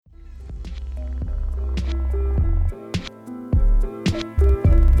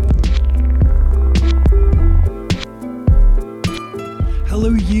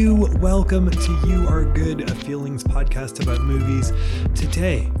welcome to You Are Good, a feelings podcast about movies.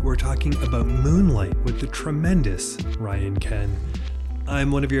 Today, we're talking about Moonlight with the tremendous Ryan Ken. I'm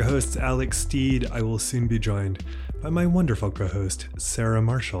one of your hosts, Alex Steed. I will soon be joined by my wonderful co-host, Sarah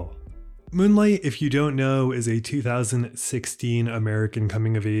Marshall. Moonlight, if you don't know, is a 2016 American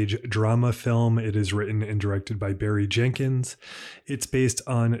coming-of-age drama film. It is written and directed by Barry Jenkins. It's based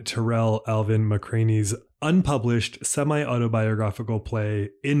on Terrell Alvin McCraney's unpublished semi-autobiographical play,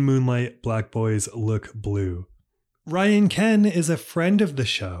 In Moonlight, Black Boys Look Blue. Ryan Ken is a friend of the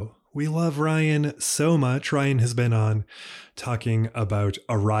show. We love Ryan so much. Ryan has been on talking about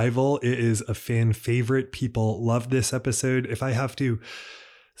Arrival. It is a fan favorite. People love this episode. If I have to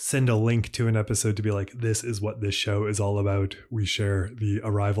send a link to an episode to be like, this is what this show is all about, we share the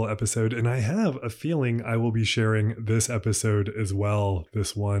Arrival episode. And I have a feeling I will be sharing this episode as well.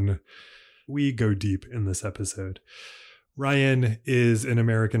 This one, we go deep in this episode. Ryan is an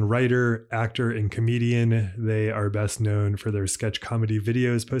American writer, actor, and comedian. They are best known for their sketch comedy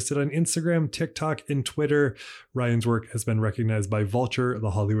videos posted on Instagram, TikTok, and Twitter. Ryan's work has been recognized by Vulture,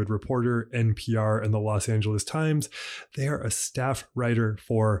 The Hollywood Reporter, NPR, and the Los Angeles Times. They are a staff writer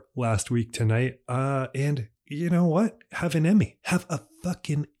for Last Week Tonight. And you know what? Have an Emmy. Have a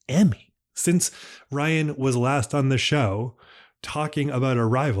fucking Emmy. Since Ryan was last on the show talking about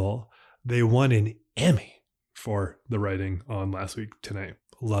Arrival, they won an Emmy for the writing on Last Week Tonight.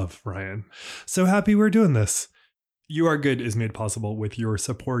 Love Ryan. So happy we're doing this. You Are Good is made possible with your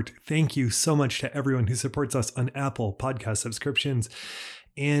support. Thank you so much to everyone who supports us on Apple Podcast subscriptions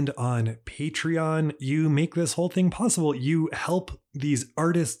and on Patreon. You make this whole thing possible. You help these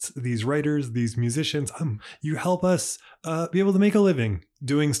artists, these writers, these musicians. You help us be able to make a living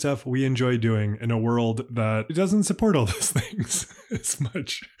doing stuff we enjoy doing in a world that doesn't support all those things as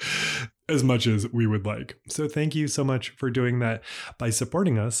much as we would like. So thank you so much for doing that. By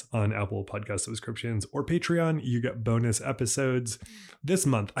supporting us on Apple Podcast subscriptions or Patreon, you get bonus episodes this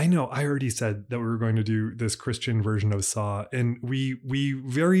month. I know I already said that we were going to do this Christian version of Saw, and we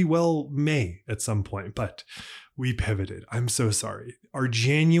very well may at some point, but we pivoted. I'm so sorry. Our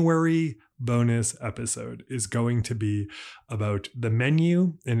January bonus episode is going to be about The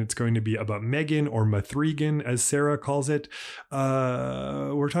Menu, and it's going to be about Megan, or Mathregan, as Sarah calls it.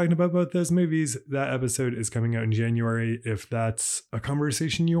 We're talking about both those movies. That episode is coming out in January. If that's a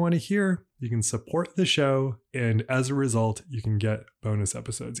conversation you want to hear, you can support the show, and as a result, you can get bonus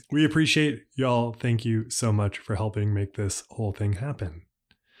episodes. We appreciate y'all. Thank you so much for helping make this whole thing happen.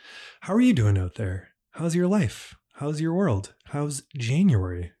 How are you doing out there? How's your life? How's your world? How's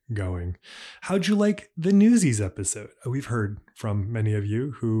January going? How'd you like the Newsies episode? We've heard from many of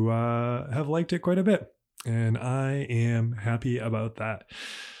you who have liked it quite a bit, and I am happy about that.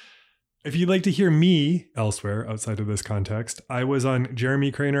 If you'd like to hear me elsewhere outside of this context, I was on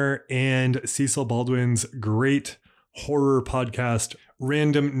Jeremy Craner and Cecil Baldwin's great horror podcast,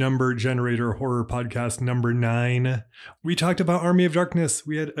 Random Number Generator Horror Podcast number 9. We talked about Army of Darkness.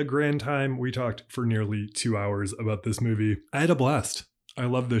 We had a grand time. We talked for nearly 2 hours about this movie. I had a blast. I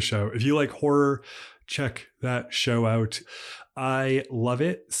love this show. If you like horror, check that show out. I love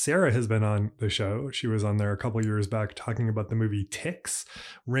it. Sarah has been on the show. She was on there a couple years back talking about the movie Ticks,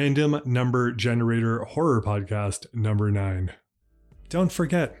 Random Number Generator Horror Podcast number 9. Don't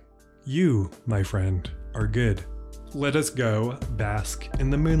forget, you, my friend, are good. Let us go bask in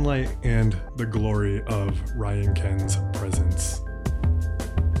the moonlight and the glory of Ryan Ken's presence.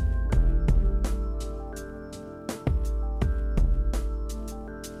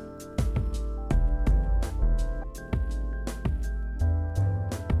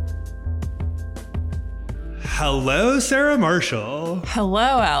 Hello, Sarah Marshall. Hello,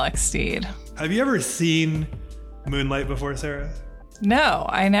 Alex Steed. Have you ever seen Moonlight before, Sarah? No,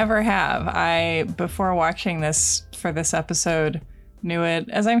 I never have. Before watching this for this episode, knew it,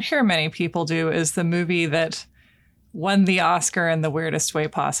 as I'm sure many people do, is the movie that won the Oscar in the weirdest way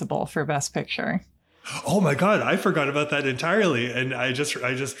possible for Best Picture. Oh my God, I forgot about that entirely. And I just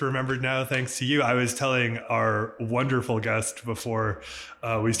remembered now, thanks to you. I was telling our wonderful guest before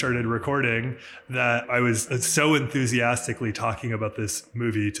we started recording that I was so enthusiastically talking about this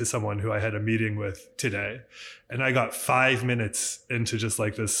movie to someone who I had a meeting with today. And I got 5 minutes into just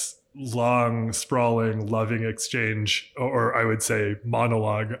like this long, sprawling, loving exchange, or I would say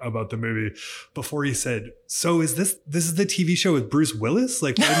monologue about the movie before he said, so is this is the TV show with Bruce Willis?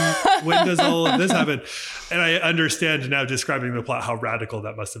 Like when does all of this happen? And I understand now, describing the plot, how radical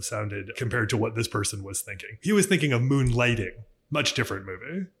that must have sounded compared to what this person was thinking. He was thinking of Moonlighting, much different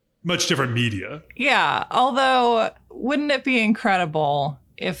movie, much different media. Yeah. Although, wouldn't it be incredible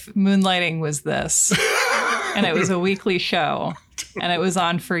if Moonlighting was this and it was a weekly show? and it was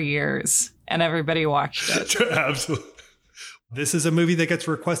on for years, and everybody watched it. Absolutely. This is a movie that gets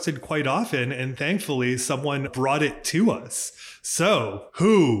requested quite often, and thankfully someone brought it to us. So,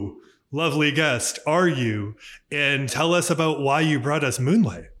 who, lovely guest, are you? And tell us about why you brought us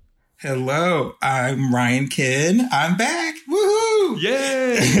Moonlight. Hello, I'm Ryan Ken. I'm back. Woohoo!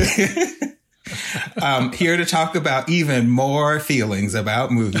 Yay! I'm here to talk about even more feelings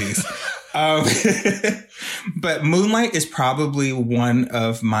about movies. But Moonlight is probably one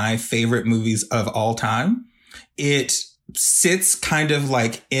of my favorite movies of all time. It sits kind of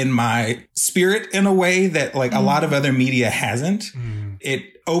like in my spirit in a way that like a lot of other media hasn't. It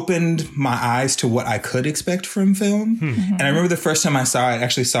opened my eyes to what I could expect from film. And I remember the first time I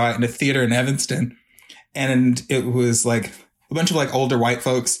actually saw it in a theater in Evanston. And it was like a bunch of like older white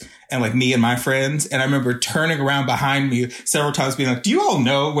folks and like me and my friends. And I remember turning around behind me several times being like, do you all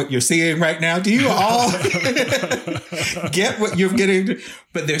know what you're seeing right now? Do you all get what you're getting?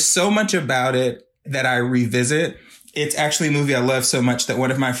 But there's so much about it that I revisit. It's actually a movie I love so much that one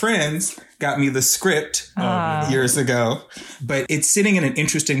of my friends got me the script years ago. But it's sitting in an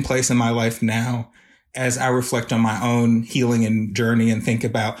interesting place in my life now as I reflect on my own healing and journey and think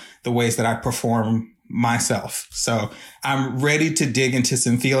about the ways that I perform myself. So I'm ready to dig into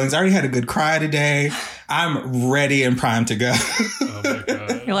some feelings. I already had a good cry today. I'm ready and primed to go. Oh my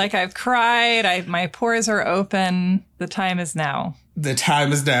God. You're like, I've cried. My pores are open. The time is now. The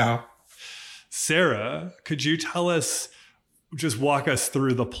time is now. Sarah, could you tell us, just walk us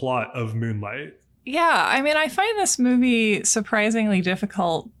through the plot of Moonlight? Yeah, I mean, I find this movie surprisingly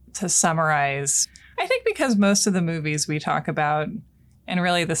difficult to summarize. I think because most of the movies we talk about, and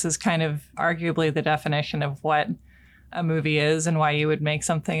really this is kind of arguably the definition of what a movie is and why you would make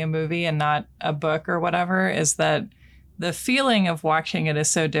something a movie and not a book or whatever, is that the feeling of watching it is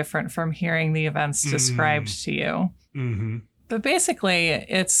so different from hearing the events described to you. Mm-hmm. But basically,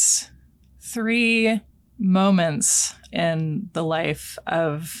 it's 3 moments in the life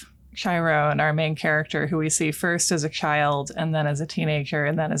of Chiron, our main character, who we see first as a child and then as a teenager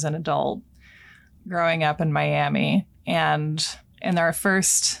and then as an adult growing up in Miami. And in our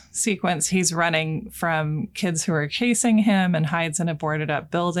first sequence, he's running from kids who are chasing him and hides in a boarded up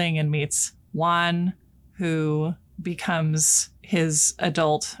building and meets Juan, who becomes his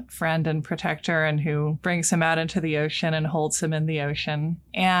adult friend and protector and who brings him out into the ocean and holds him in the ocean.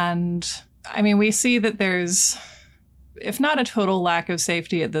 And I mean, we see that there's, if not a total lack of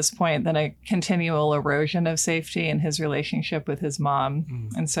safety at this point, then a continual erosion of safety in his relationship with his mom.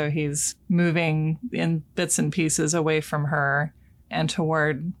 And so he's moving in bits and pieces away from her and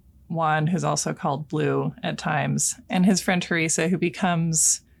toward Juan, who's also called Blue at times, and his friend Teresa, who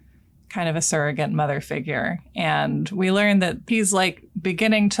becomes kind of a surrogate mother figure. And we learn that he's like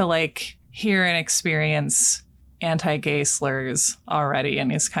beginning to like hear and experience anti-gay slurs already,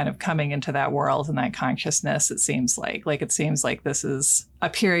 and he's kind of coming into that world and that consciousness. It seems like this is a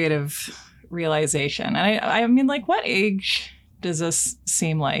period of realization. And I mean, like, what age does this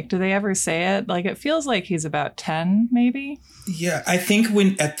seem like? Do they ever say it? Like, it feels like he's about 10, maybe. Yeah, I think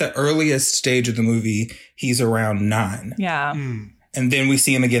when at the earliest stage of the movie, he's around 9. Yeah. And then we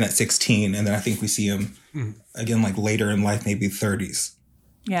see him again at 16. And then I think we see him again, like later in life, maybe 30s.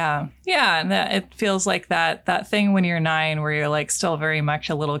 Yeah. Yeah. And it feels like that thing when you're 9 where you're like still very much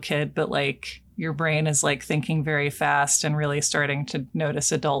a little kid, but like your brain is like thinking very fast and really starting to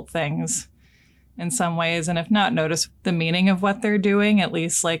notice adult things in some ways. And if not notice the meaning of what they're doing, at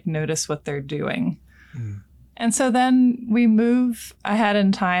least like notice what they're doing. And so then we move ahead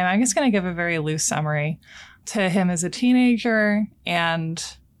in time. I'm just going to give a very loose summary to him as a teenager. And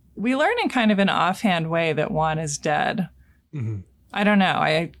we learn in kind of an offhand way that Juan is dead. I don't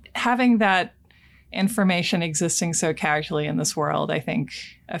know. Having that information existing so casually in this world, I think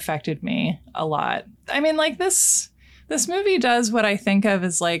affected me a lot. I mean, like this movie does what I think of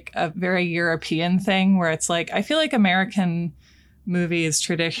as like a very European thing where it's like, I feel like American movies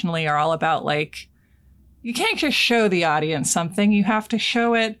traditionally are all about like, you can't just show the audience something. You have to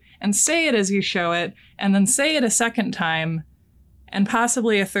show it and say it as you show it and then say it a second time and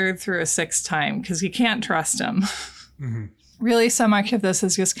possibly a third through a sixth time because you can't trust them. Really, so much of this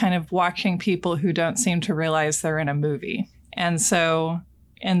is just kind of watching people who don't seem to realize they're in a movie. And so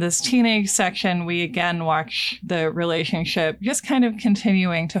in this teenage section, we again watch the relationship just kind of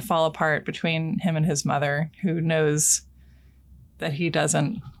continuing to fall apart between him and his mother, who knows that he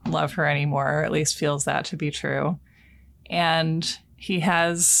doesn't love her anymore, or at least feels that to be true. And he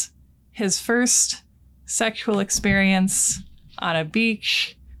has his first sexual experience on a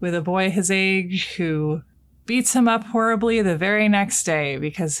beach with a boy his age who beats him up horribly the very next day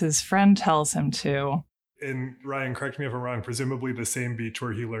because his friend tells him to. And Ryan, correct me if I'm wrong, presumably the same beach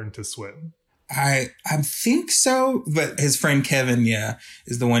where he learned to swim. I think so, but his friend Kevin,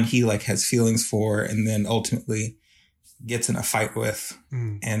 is the one he like has feelings for and then ultimately gets in a fight with.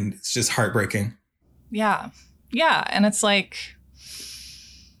 And it's just heartbreaking. Yeah. Yeah. And it's like,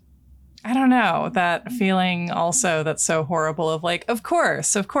 I don't know, that feeling also that's so horrible of like, of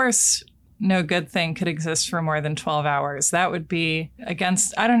course, no good thing could exist for more than 12 hours. That would be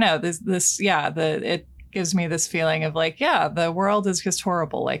against, I don't know, it gives me this feeling of like, yeah, the world is just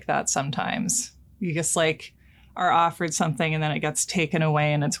horrible like that sometimes. You just like are offered something and then it gets taken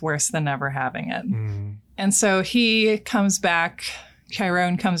away and it's worse than never having it. And so he comes back,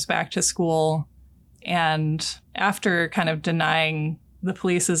 Chiron comes back to school, and after kind of denying the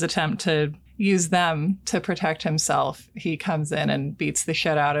police's attempt to use them to protect himself, he comes in and beats the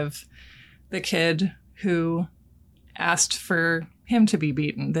shit out of the kid who asked for him to be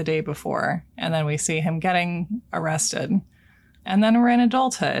beaten the day before. And then we see him getting arrested. And then we're in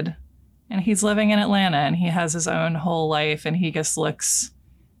adulthood and he's living in Atlanta and he has his own whole life and he just looks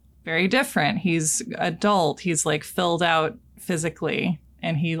very different. He's adult. He's like filled out physically.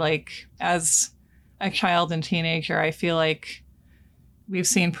 And he like, as a child and teenager, I feel like we've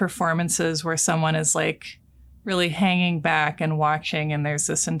seen performances where someone is like really hanging back and watching. And there's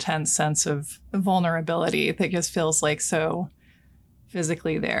this intense sense of vulnerability that just feels like so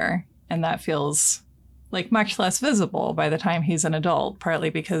physically there. And that feels like much less visible by the time he's an adult, partly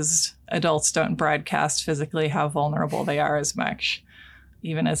because adults don't broadcast physically how vulnerable they are as much,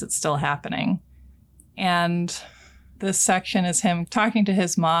 even as it's still happening. And this section is him talking to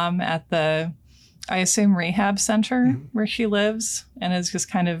his mom at the, I assume, rehab center where she lives, and is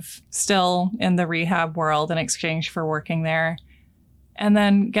just kind of still in the rehab world in exchange for working there. And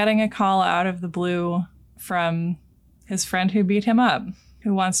then getting a call out of the blue from his friend who beat him up,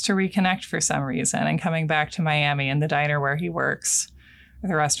 who wants to reconnect for some reason, and coming back to Miami in the diner where he works, or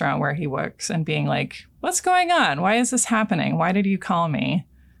the restaurant where he works, and being like, what's going on? Why is this happening? Why did you call me?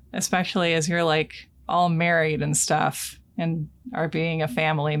 Especially as you're like all married and stuff and are being a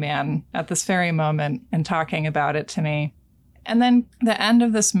family man at this very moment and talking about it to me. And then the end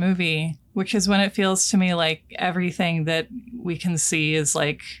of this movie, which is when it feels to me like everything that we can see is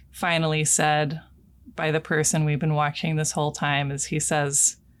like finally said by the person we've been watching this whole time, is he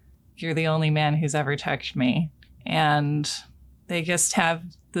says, "You're the only man who's ever touched me." And they just have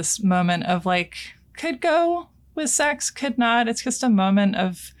this moment of like, could go with sex, could not. It's just a moment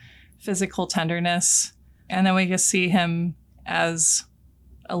of physical tenderness. And then we just see him as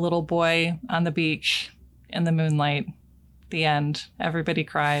a little boy on the beach in the moonlight. The end. Everybody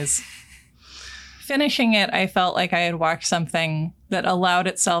cries. Finishing it, I felt like I had watched something that allowed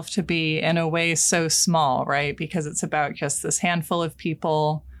itself to be in a way so small, right? Because it's about just this handful of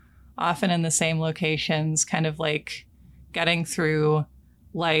people, often in the same locations, kind of like getting through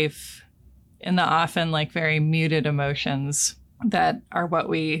life in the often like very muted emotions that are what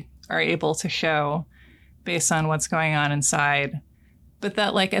we are able to show based on what's going on inside. But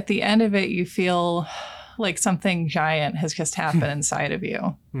that like at the end of it, you feel like something giant has just happened inside of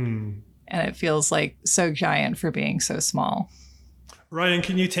you. And it feels like so giant for being so small. Ryan,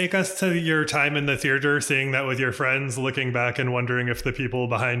 can you take us to your time in the theater, seeing that with your friends, looking back and wondering if the people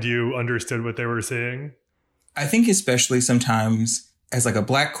behind you understood what they were seeing? I think especially sometimes as like a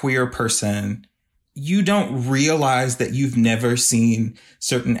Black queer person, you don't realize that you've never seen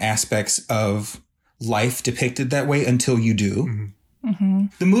certain aspects of life depicted that way until you do.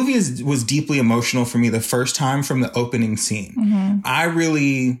 The movie was deeply emotional for me the first time from the opening scene. I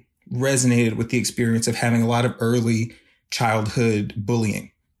really resonated with the experience of having a lot of early childhood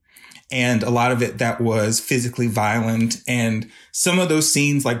bullying, and a lot of it that was physically violent. And some of those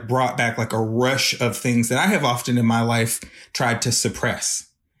scenes like brought back like a rush of things that I have often in my life tried to suppress.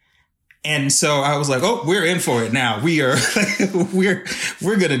 And so I was like, oh, we're in for it now. We are, we're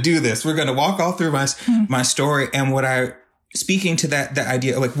going to do this. We're going to walk all through my story. And speaking to that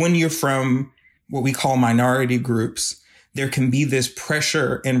idea, like when you're from what we call minority groups, there can be this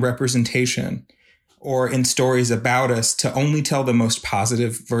pressure in representation or in stories about us to only tell the most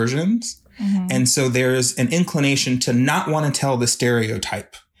positive versions. And so there's an inclination to not want to tell the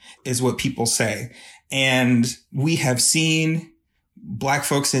stereotype, is what people say. And we have seen Black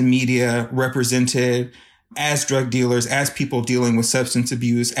folks in media represented as drug dealers, as people dealing with substance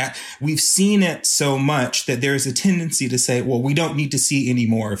abuse. We've seen it so much that there's a tendency to say, well, we don't need to see any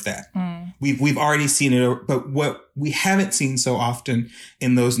more of that. We've already seen it. But what we haven't seen so often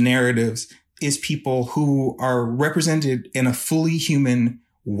in those narratives is people who are represented in a fully human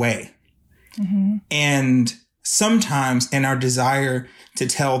way. And sometimes in our desire to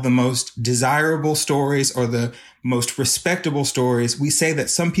tell the most desirable stories or the most respectable stories, we say that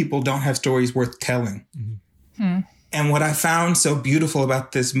some people don't have stories worth telling. And what I found so beautiful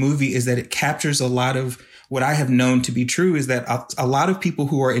about this movie is that it captures a lot of what I have known to be true, is that a lot of people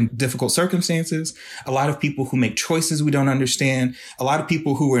who are in difficult circumstances, a lot of people who make choices we don't understand, a lot of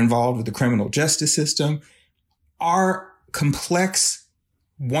people who are involved with the criminal justice system are complex,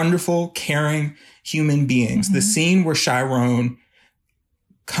 wonderful, caring human beings. The scene where Chiron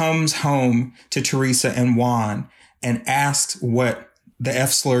comes home to Teresa and Juan and asks what the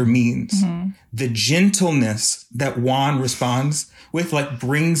F slur means, the gentleness that Juan responds with, like,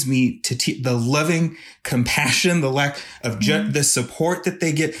 brings me to the loving compassion, the lack of the support that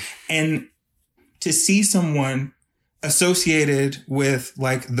they get. And to see someone associated with,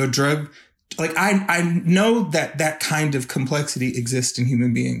 like, the drug, like, I know that that kind of complexity exists in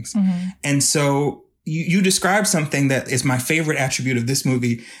human beings. And so you describe something that is my favorite attribute of this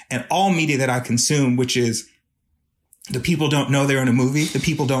movie and all media that I consume, which is the people don't know they're in a movie. The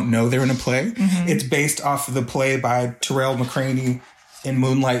people don't know they're in a play. It's based off of the play by Terrell McCraney in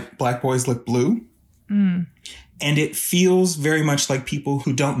Moonlight, Black Boys Look Blue. And it feels very much like people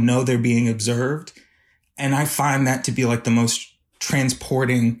who don't know they're being observed. And I find that to be like the most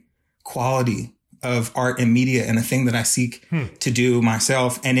transporting quality of art and media, and a thing that I seek to do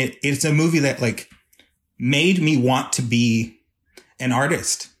myself. And it's a movie that, like, made me want to be an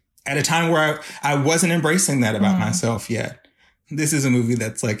artist at a time where I wasn't embracing that about myself yet. This is a movie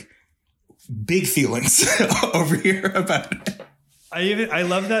that's, like, big feelings over here about it. I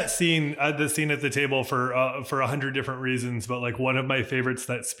love that scene, the scene at the table for 100 different reasons. But, like, one of my favorites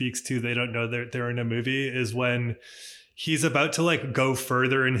that speaks to they don't know they're in a movie is when he's about to, like, go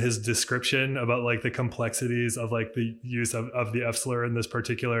further in his description about, like, the complexities of, like, the use of the F slur in this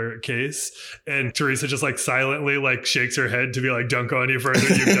particular case. And Teresa just, like, silently, like, shakes her head to be like, don't go any further.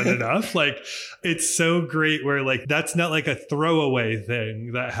 You've done enough. Like, it's so great where, like, that's not like a throwaway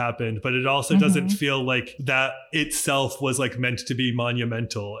thing that happened, but it also doesn't feel like that itself was, like, meant to be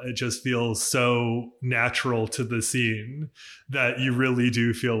monumental. It just feels so natural to the scene that you really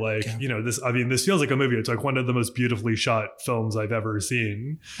do feel like, you know, this feels like a movie. It's like one of the most beautifully shot films I've ever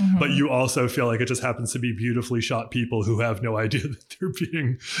seen, but you also feel like it just happens to be beautifully shot people who have no idea that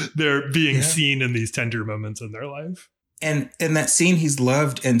they're being seen in these tender moments in their life. And in that scene, he's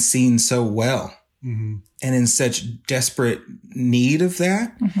loved and seen so well, and in such desperate need of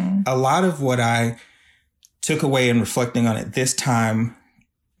that. A lot of what I took away in reflecting on it this time,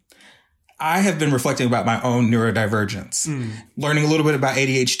 I have been reflecting about my own neurodivergence, learning a little bit about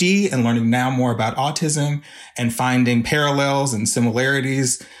ADHD and learning now more about autism and finding parallels and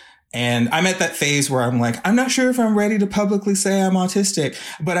similarities. And I'm at that phase where I'm like, I'm not sure if I'm ready to publicly say I'm autistic,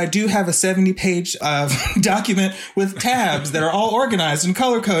 but I do have a 70-page document with tabs that are all organized and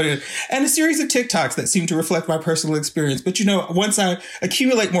color-coded and a series of TikToks that seem to reflect my personal experience. But, you know, once I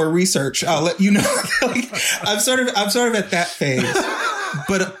accumulate more research, I'll let you know. Like, I'm sort of at that phase.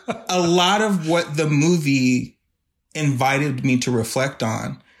 But a lot of what the movie invited me to reflect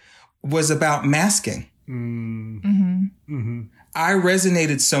on was about masking. I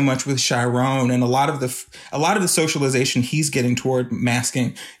resonated so much with Chiron, and a lot of the socialization he's getting toward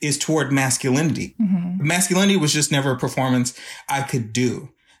masking is toward masculinity. Masculinity was just never a performance I could do.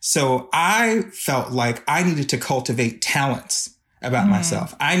 So I felt like I needed to cultivate talents about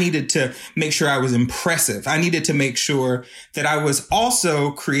myself. I needed to make sure I was impressive. I needed to make sure that I was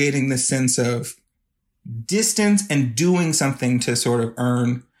also creating this sense of distance and doing something to sort of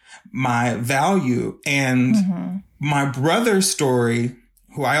earn my value. And my brother's story,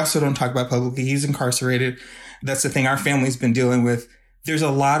 who I also don't talk about publicly, he's incarcerated. That's the thing our family's been dealing with. There's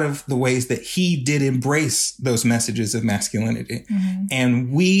a lot of the ways that he did embrace those messages of masculinity.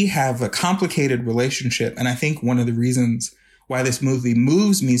 And we have a complicated relationship. And I think one of the reasons why this movie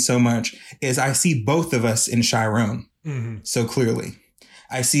moves me so much is I see both of us in Chiron so clearly.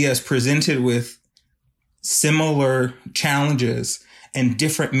 I see us presented with similar challenges and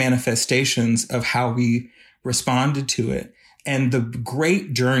different manifestations of how we responded to it. And the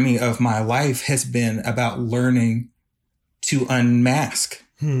great journey of my life has been about learning to unmask.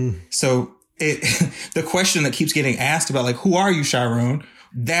 So the question that keeps getting asked about, like, who are you, Chiron?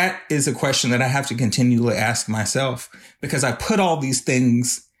 That is a question that I have to continually ask myself, because I put all these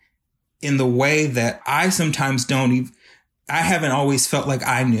things in the way that I sometimes I haven't always felt like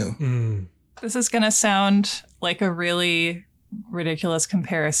I knew. This is going to sound like a really ridiculous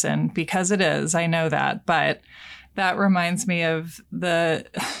comparison, because it is. I know that. But that reminds me of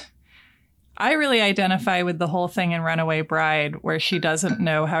I really identify with the whole thing in Runaway Bride where she doesn't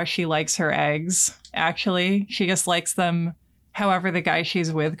know how she likes her eggs. Actually, she just likes them however the guy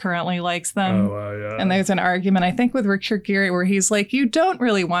she's with currently likes them. Yeah. And there's an argument, I think, with Richard Gere where he's like, you don't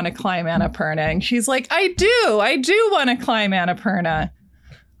really want to climb Annapurna. And she's like, I do want to climb Annapurna.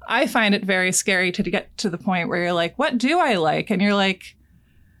 I find it very scary to get to the point where you're like, what do I like? And you're like,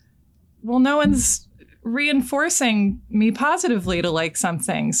 well, no one's reinforcing me positively to like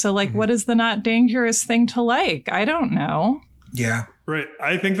something. So like, what is the not dangerous thing to like? I don't know. Yeah. Right.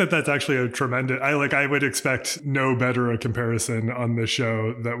 I think that that's actually a tremendous, I would expect no better a comparison on this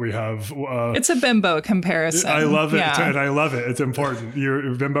show that we have. It's a bimbo comparison. I love it. Yeah. And I love it. It's important.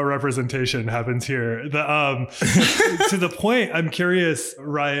 Your bimbo representation happens here. To the point, I'm curious,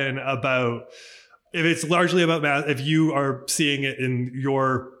 Ryan, about if it's largely about math, if you are seeing it in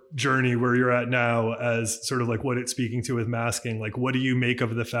your journey where you're at now as sort of like what it's speaking to with masking, like what do you make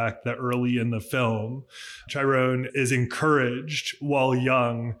of the fact that early in the film Chiron is encouraged while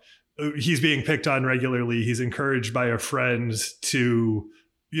young, he's being picked on regularly, he's encouraged by a friend to,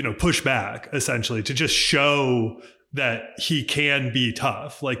 you know, push back, essentially to just show that he can be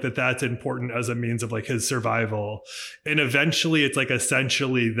tough, like that's important as a means of like his survival. And eventually it's like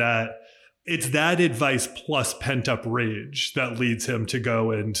essentially that it's that advice plus pent up rage that leads him to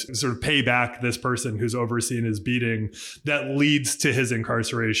go and sort of pay back this person who's overseeing his beating, that leads to his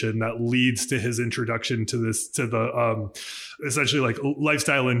incarceration, that leads to his introduction to the essentially like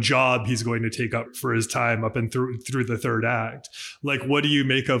lifestyle and job he's going to take up for his time up and through the third act. Like, what do you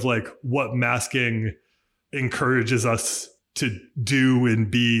make of like what masking encourages us to do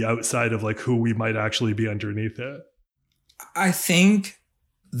and be outside of like who we might actually be underneath it? I think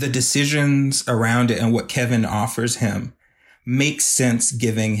the decisions around it and what Kevin offers him makes sense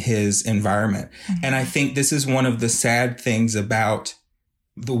given his environment. Mm-hmm. And I think this is one of the sad things about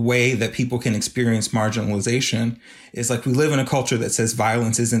the way that people can experience marginalization is like we live in a culture that says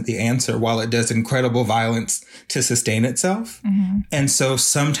violence isn't the answer while it does incredible violence to sustain itself. Mm-hmm. And so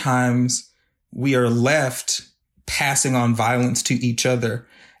sometimes we are left passing on violence to each other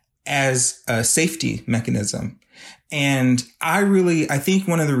as a safety mechanism. And I think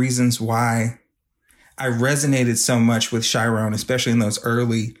one of the reasons why I resonated so much with Chiron, especially in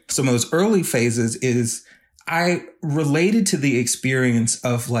some of those early phases, is I related to the experience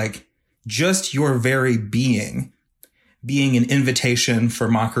of like just your very being an invitation for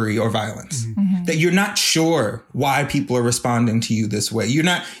mockery or violence. Mm-hmm. That you're not sure why people are responding to you this way.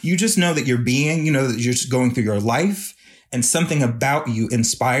 You just know that you're being, you know, that you're just going through your life and something about you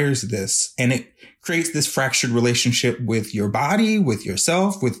inspires this. And it creates this fractured relationship with your body, with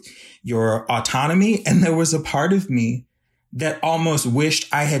yourself, with your autonomy. And there was a part of me that almost wished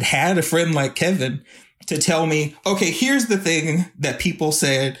I had had a friend like Kevin to tell me, okay, here's the thing that people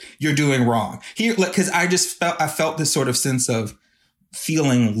said you're doing wrong here. Like, cause I felt this sort of sense of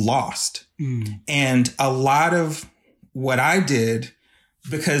feeling lost. And a lot of what I did,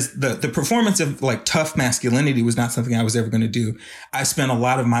 because the performance of like tough masculinity was not something I was ever going to do. I spent a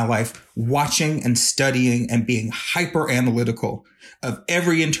lot of my life watching and studying and being hyper analytical of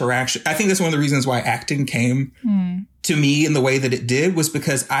every interaction. I think that's one of the reasons why acting came to me in the way that it did, was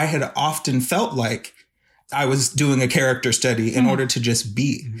because I had often felt like I was doing a character study in order to just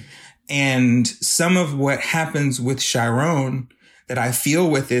be. And some of what happens with Chiron that I feel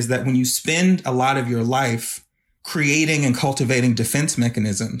with is that when you spend a lot of your life creating and cultivating defense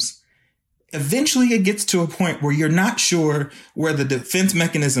mechanisms, eventually it gets to a point where you're not sure where the defense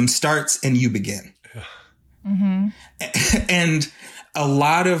mechanism starts and you begin. Yeah. Mm-hmm. And a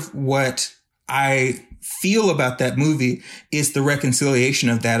lot of what I feel about that movie is the reconciliation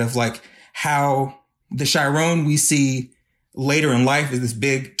of that, of like how the Chiron we see later in life is this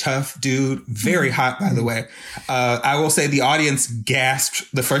big, tough dude, very hot, by the way. I will say the audience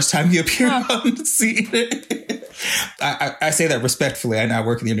gasped the first time he appeared on the scene. I say that respectfully. I now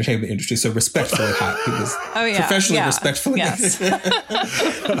work in the entertainment industry, so respectfully hot. He was professionally, respectfully. Yes.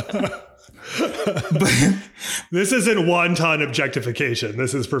 But this isn't wanton objectification.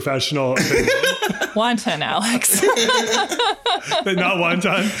 This is professional opinion. Wanton, Alex. But not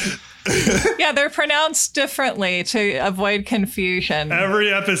wanton. Yeah, they're pronounced differently to avoid confusion.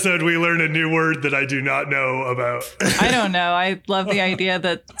 Every episode we learn a new word that I do not know about. I don't know. I love the idea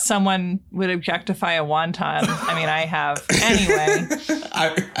that someone would objectify a wonton. I mean, I have. Anyway.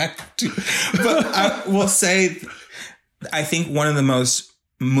 I do. But I will say, I think one of the most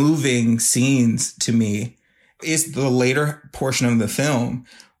moving scenes to me is the later portion of the film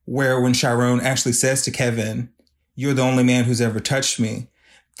where when Chiron actually says to Kevin, "You're the only man who's ever touched me,"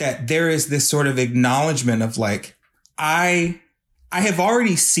 that there is this sort of acknowledgement of like, I I have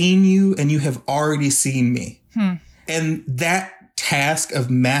already seen you and you have already seen me. And that task of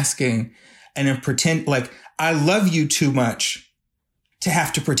masking and then pretend, like, I love you too much to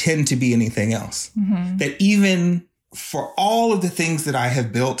have to pretend to be anything else. That even for all of the things that I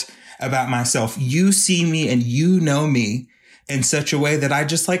have built about myself, you see me and you know me in such a way that I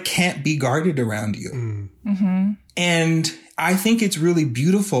just like can't be guarded around you. And I think it's really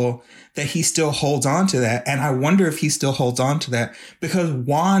beautiful that he still holds on to that. And I wonder if he still holds on to that because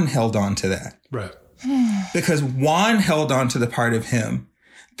Juan held on to that. Right. Because Juan held on to the part of him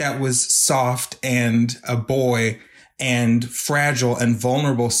that was soft and a boy and fragile and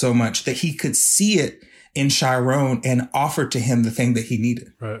vulnerable so much that he could see it in Chiron and offer to him the thing that he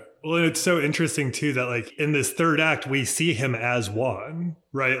needed. Right. Well, and it's so interesting too that like in this third act, we see him as Juan,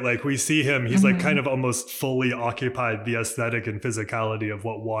 right? Like we see him, he's like kind of almost fully occupied the aesthetic and physicality of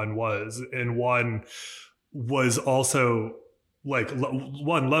what Juan was. And Juan was also like,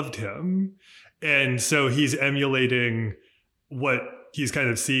 Juan loved him. And so he's emulating what he's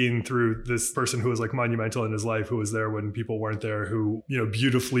kind of seen through this person who was like monumental in his life, who was there when people weren't there, who, you know,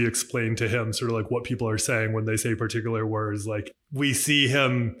 beautifully explained to him sort of like what people are saying when they say particular words. Like we see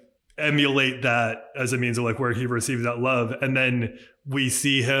him emulate that as a means of like where he received that love. And then we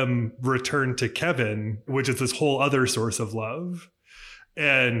see him return to Kevin, which is this whole other source of love.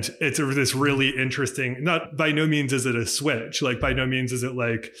 And it's this really interesting, not by no means is it a switch. Like by no means is it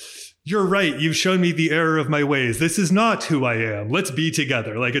like, you're right, you've shown me the error of my ways. This is not who I am. Let's be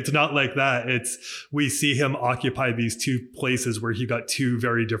together. Like, it's not like that. It's, we see him occupy these two places where he got two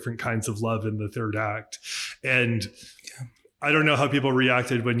very different kinds of love in the third act. And I don't know how people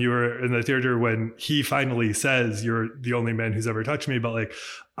reacted when you were in the theater when he finally says, you're the only man who's ever touched me. But like,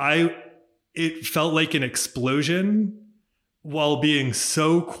 it felt like an explosion while being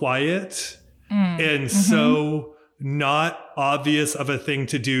so quiet and so not obvious of a thing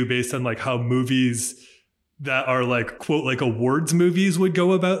to do based on like how movies that are like, quote, like awards movies would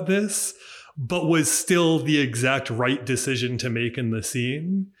go about this, but was still the exact right decision to make in the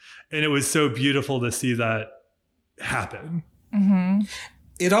scene. And it was so beautiful to see that happen.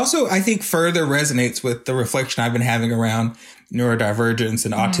 It also, I think, further resonates with the reflection I've been having around neurodivergence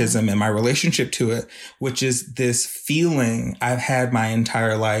and autism and my relationship to it, which is this feeling I've had my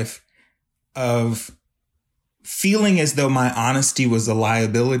entire life of feeling as though my honesty was a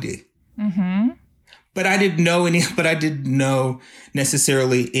liability. But I didn't know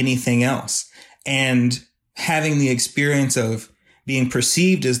necessarily anything else. And having the experience of being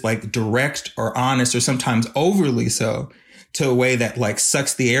perceived as like direct or honest or sometimes overly so, to a way that like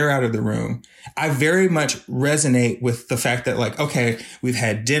sucks the air out of the room. I very much resonate with the fact that like, okay, we've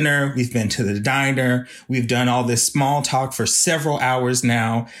had dinner, we've been to the diner, we've done all this small talk for several hours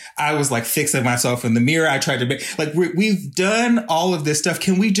now. I was like fixing myself in the mirror. I tried to be like, we've done all of this stuff.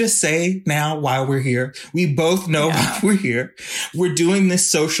 Can we just say now why we're here? We both know why we're here. We're doing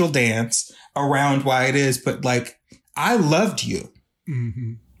this social dance around why it is, but like, I loved you.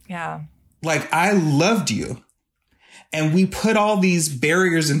 Yeah. Like I loved you. And we put all these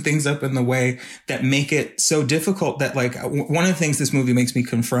barriers and things up in the way that make it so difficult that like one of the things this movie makes me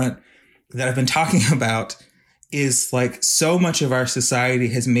confront that I've been talking about is like so much of our society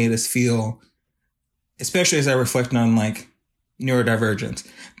has made us feel, especially as I reflect on like neurodivergence,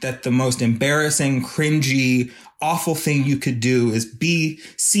 that the most embarrassing, cringy, awful thing you could do is be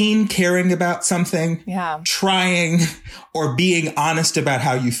seen caring about something, trying or being honest about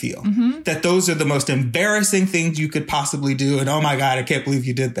how you feel. That those are the most embarrassing things you could possibly do. And oh my God, I can't believe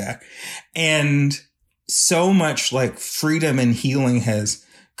you did that. And so much like freedom and healing has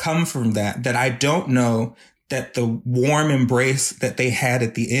come from that I don't know that the warm embrace that they had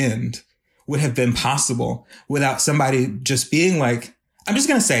at the end would have been possible without somebody just being like, I'm just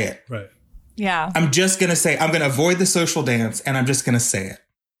going to say it. Right. Yeah. I'm just going to say, I'm going to avoid the social dance and I'm just going to say it.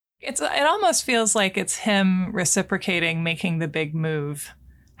 It almost feels like it's him reciprocating, making the big move,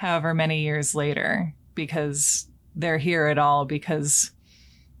 however many years later, because they're here at all, because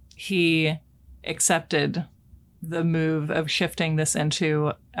he accepted the move of shifting this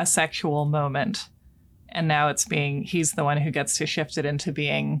into a sexual moment. And now he's the one who gets to shift it into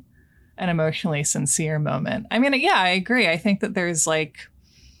being an emotionally sincere moment. I mean, yeah, I agree. I think that there's like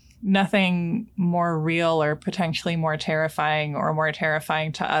nothing more real or potentially more terrifying or more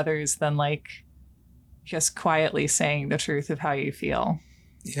terrifying to others than like just quietly saying the truth of how you feel.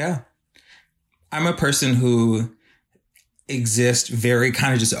 Yeah. I'm a person who exists very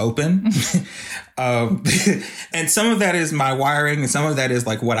kind of just open. And some of that is my wiring and some of that is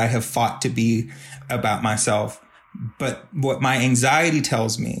like what I have fought to be about myself. But what my anxiety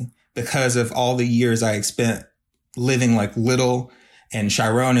tells me, because of all the years I spent living like little and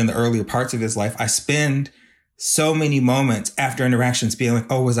Chiron in the earlier parts of his life, I spend so many moments after interactions being like,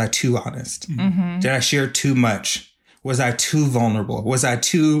 oh, was I too honest? Mm-hmm. Did I share too much? Was I too vulnerable? Was I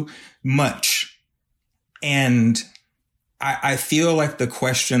too much? And I feel like the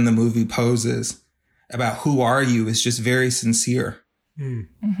question the movie poses about who are you is just very sincere.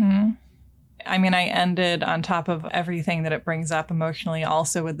 Mm-hmm. I mean, I ended on top of everything that it brings up emotionally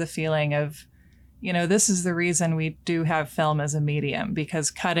also with the feeling of, you know, this is the reason we do have film as a medium,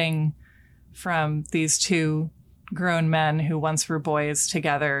 because cutting from these two grown men who once were boys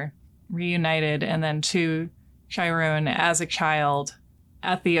together, reunited, and then to Chiron as a child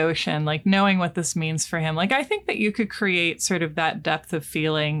at the ocean, like knowing what this means for him. Like, I think that you could create sort of that depth of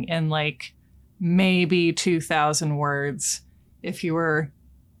feeling in like maybe 2,000 words if you were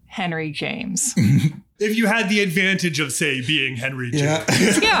Henry James. If you had the advantage of, say, being Henry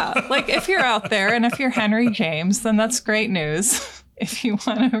James. Yeah, like if you're out there and if you're Henry James, then that's great news. If you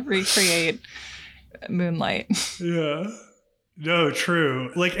want to recreate Moonlight. Yeah. No,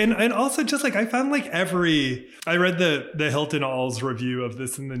 true. Like, and also just like, I found like I read the Hilton Alls review of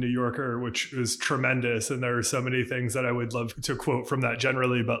this in the New Yorker, which was tremendous. And there are so many things that I would love to quote from that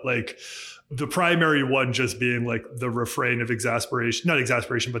generally, but like the primary one just being like the refrain of not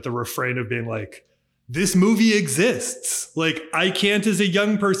exasperation, but the refrain of being like, this movie exists. Like, I can't as a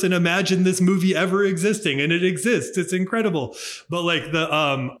young person imagine this movie ever existing, and it exists. It's incredible. But like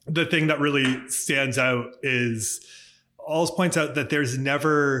the thing that really stands out is Alls points out that there's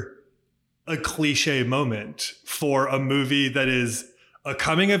never a cliche moment for a movie that is a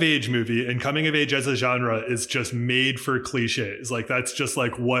coming of age movie, and coming of age as a genre is just made for cliches. Like, that's just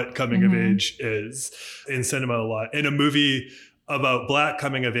like what coming of age is in cinema a lot. In a movie about Black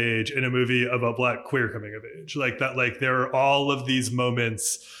coming of age, in a movie about Black queer coming of age, like that, like there are all of these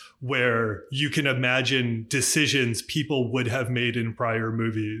moments where you can imagine decisions people would have made in prior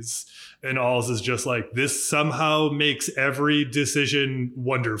movies. And Alls is just like, this somehow makes every decision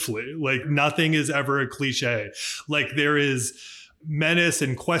wonderfully. Like, nothing is ever a cliche. Like, there is menace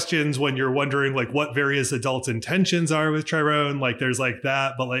and questions when you're wondering like what various adults' intentions are with Chiron. Like, there's like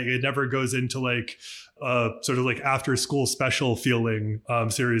that, but like it never goes into like sort of like after school special feeling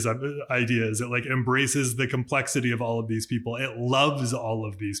series of ideas. It like embraces the complexity of all of these people. It loves all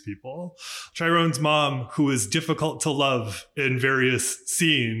of these people. Chiron's mom, who is difficult to love in various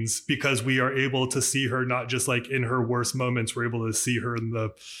scenes because we are able to see her not just like in her worst moments, we're able to see her in the,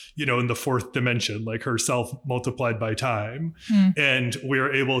 you know, in the fourth dimension, like herself multiplied by time. And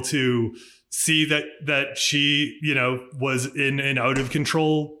we're able to see that she, you know, was in an out of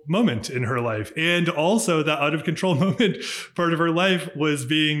control moment in her life. And also that out of control moment part of her life was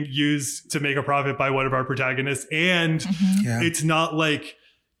being used to make a profit by one of our protagonists. And it's not like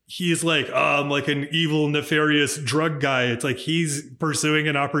he's like, I'm like an evil, nefarious drug guy. It's like he's pursuing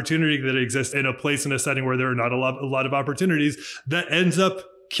an opportunity that exists in a place, in a setting where there are not a lot of opportunities, that ends up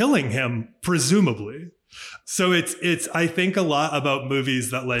killing him, presumably. So it's I think a lot about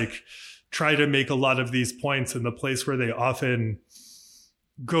movies that like try to make a lot of these points, and the place where they often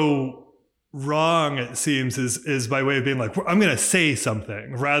go wrong, it seems, is by way of being like, I'm going to say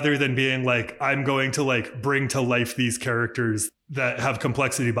something, rather than being like, I'm going to like bring to life these characters that have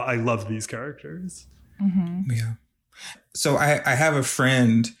complexity, but I love these characters. Yeah. So I have a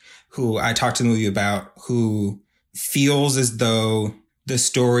friend who I talked to the movie about, who feels as though the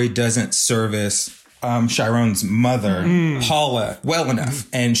story doesn't service Chiron's mother, Paula, well enough.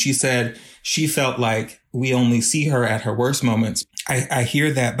 And she said she felt like we only see her at her worst moments. I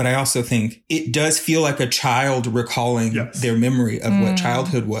hear that, but I also think it does feel like a child recalling their memory of what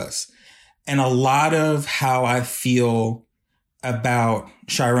childhood was. And a lot of how I feel about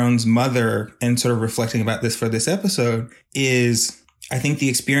Chiron's mother, and sort of reflecting about this for this episode, is I think the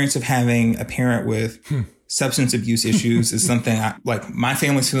experience of having a parent with substance abuse issues is something my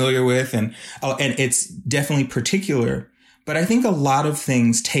family's familiar with, and it's definitely particular. But I think a lot of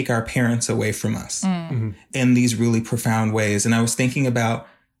things take our parents away from us in these really profound ways. And I was thinking about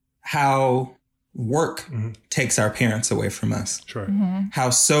how work takes our parents away from us. Sure. How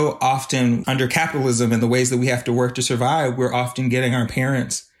so often under capitalism and the ways that we have to work to survive, we're often getting our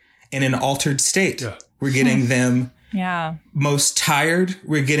parents in an altered state. Yeah. We're getting them most tired.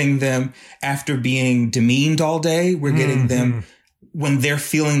 We're getting them after being demeaned all day. We're getting them when they're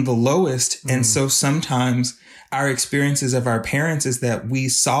feeling the lowest. And so sometimes our experiences of our parents is that we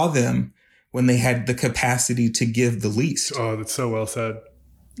saw them when they had the capacity to give the least. Oh, that's so well said.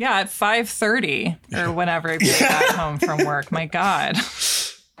 Yeah, at 5:30 or whenever you got home from work. My God.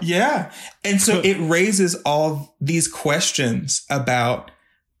 Yeah. And so it raises all these questions about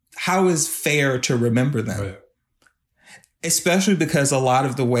how is fair to remember them. Right. especially because a lot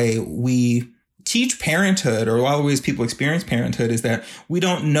of the way we teach parenthood, or a lot of ways people experience parenthood, is that we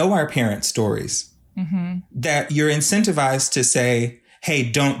don't know our parents' stories. Mm-hmm. That you're incentivized to say, hey,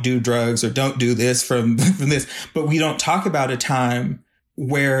 don't do drugs or don't do this from this. But we don't talk about a time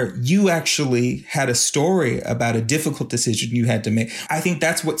where you actually had a story about a difficult decision you had to make. I think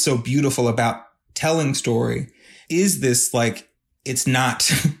that's what's so beautiful about telling story, is this, like, it's not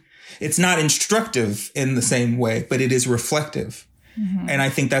instructive in the same way, but it is reflective. Mm-hmm. And I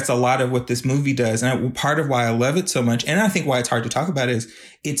think that's a lot of what this movie does. And part of why I love it so much, and I think why it's hard to talk about, is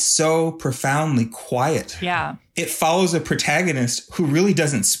it's so profoundly quiet. Yeah. It follows a protagonist who really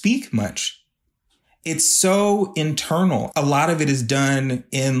doesn't speak much. It's so internal. A lot of it is done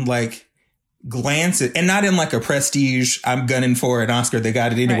in like glances, and not in like a prestige, I'm gunning for an Oscar, they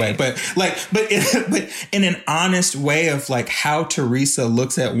got it anyway. Right. But in an honest way of like how Teresa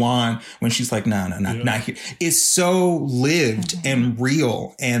looks at Juan when she's like, no, not here. It's so lived and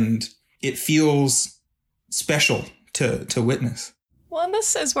real, and it feels special to witness. Well, and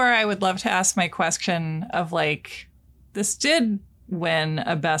this is where I would love to ask my question of, like, this did win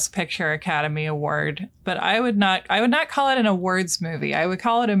a Best Picture Academy Award, but I would not call it an awards movie. I would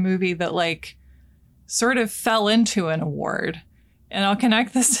call it a movie that, like, sort of fell into an award. And I'll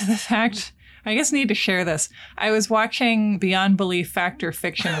connect this to the fact, I guess need to share this. I was watching Beyond Belief Fact or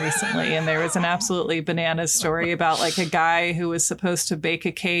Fiction recently, and there was an absolutely bananas story about, like, a guy who was supposed to bake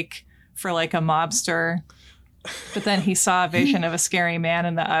a cake for, like, a mobster, but then he saw a vision of a scary man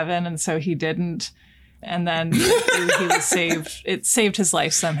in the oven, and so he didn't. And then he was saved. It saved his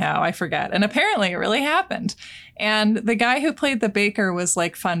life somehow. I forget. And apparently it really happened. And the guy who played the baker was,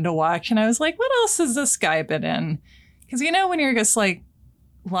 like, fun to watch. And I was like, what else has this guy been in? Because, you know, when you're just, like,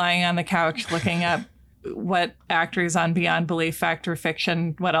 lying on the couch looking up what actors on Beyond Belief Fact or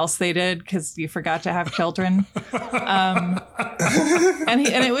Fiction, what else they did because you forgot to have children. And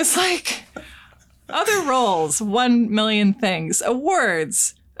it was like other roles, 1 million things,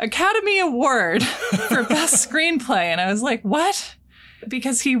 awards, Academy Award for Best Screenplay. And I was like, what?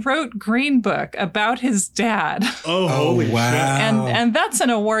 Because he wrote Green Book about his dad. Oh, holy wow. shit. And that's an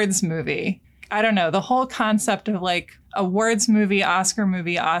awards movie. I don't know. The whole concept of, like, awards movie,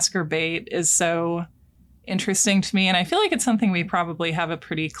 Oscar bait is so interesting to me. And I feel like it's something we probably have a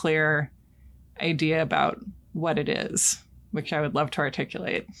pretty clear idea about what it is, which I would love to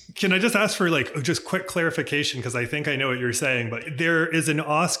articulate. Can I just ask for, like, just quick clarification? Because I think I know what you're saying, but there is an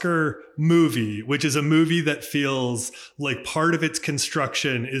Oscar movie, which is a movie that feels like part of its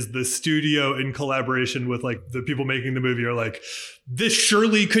construction is the studio in collaboration with, like, the people making the movie are like, this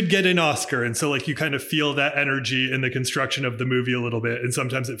surely could get an Oscar. And so, like, you kind of feel that energy in the construction of the movie a little bit. And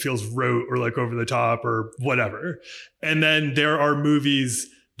sometimes it feels rote or, like, over the top or whatever. And then there are movies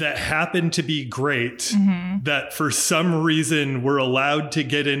that happen to be great, that for some reason were allowed to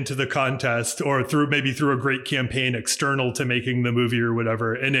get into the contest, or through a great campaign external to making the movie or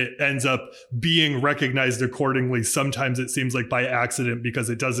whatever. And it ends up being recognized accordingly. Sometimes it seems like by accident, because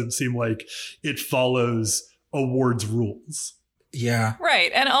it doesn't seem like it follows awards rules. Yeah.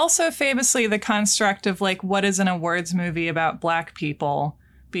 Right. And also famously the construct of, like, what is an awards movie about Black people?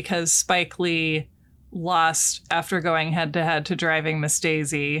 Because Spike Lee lost after going head to head to Driving Miss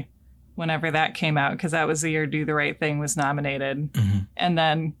Daisy whenever that came out, because that was the year Do the Right Thing was nominated, and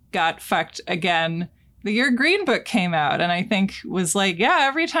then got fucked again the year Green Book came out, and I think was like, yeah,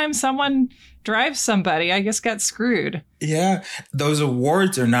 every time someone drives somebody, I just get screwed. Yeah. Those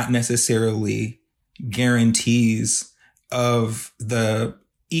awards are not necessarily guarantees of the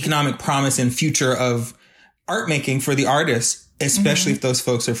economic promise and future of art making for the artist, especially if those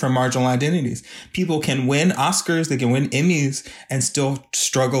folks are from marginal identities. People can win Oscars, they can win Emmys, and still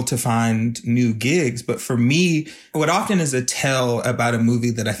struggle to find new gigs. But for me, what often is a tell about a movie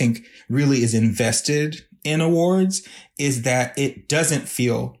that I think really is invested in awards is that it doesn't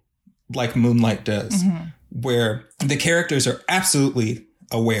feel like Moonlight does, where the characters are absolutely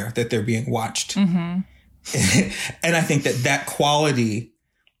aware that they're being watched. And I think that quality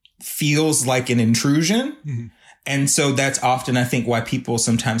feels like an intrusion. And so that's often, I think, why people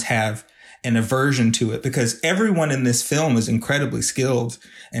sometimes have an aversion to it, because everyone in this film is incredibly skilled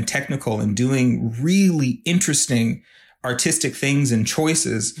and technical and doing really interesting artistic things and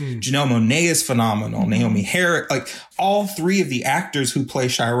choices. Janelle Monáe is phenomenal. Naomi Harris, like all three of the actors who play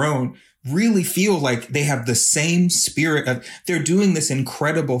Chiron really feel like they have the same spirit of, they're doing this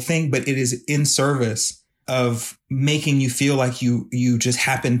incredible thing, but it is in service of making you feel like you just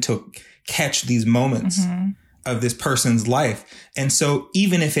happen to catch these moments of this person's life. And so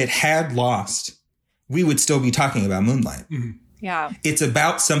even if it had lost, we would still be talking about Moonlight. Yeah. It's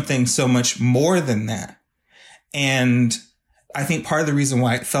about something so much more than that. And I think part of the reason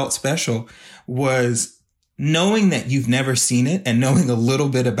why it felt special was knowing that you've never seen it and knowing a little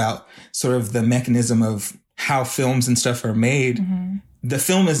bit about sort of the mechanism of how films and stuff are made. Mm-hmm. The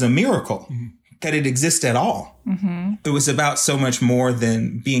film is a miracle that it exists at all. Mm-hmm. It was about so much more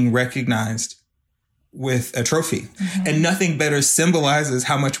than being recognized with a trophy. Mm-hmm. And nothing better symbolizes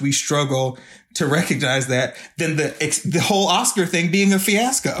how much we struggle to recognize that than the whole Oscar thing being a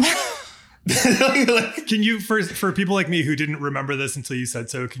fiasco. Can you, for people like me who didn't remember this until you said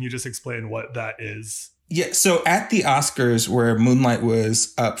so, can you just explain what that is? Yeah. So at the Oscars where Moonlight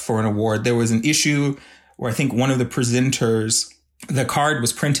was up for an award, there was an issue where I think one of the presenters, the card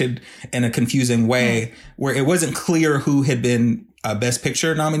was printed in a confusing way where it wasn't clear who had been a Best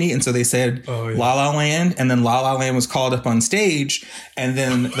Picture nominee. And so they said La La Land, and then La La Land was called up on stage, and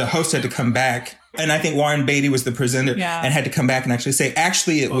then the host had to come back. And I think Warren Beatty was the presenter and had to come back and actually say,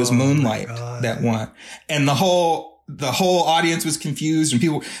 actually, it was Moonlight that won. And the whole audience was confused,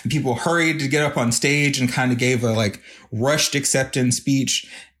 and people hurried to get up on stage and kind of gave a like rushed acceptance speech.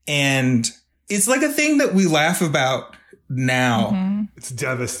 And it's like a thing that we laugh about now. Mm-hmm. It's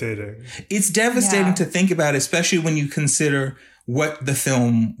devastating. It's devastating to think about, especially when you consider what the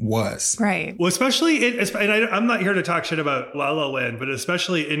film was. Right. Well, especially, and I'm not here to talk shit about La La Land, but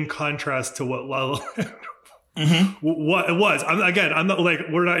especially in contrast to what La La Land what it was. I'm not like,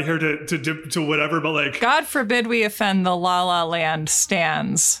 we're not here to whatever, but like, God forbid we offend the La La Land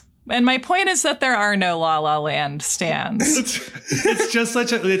stans. And my point is that there are no La La Land stans. It's just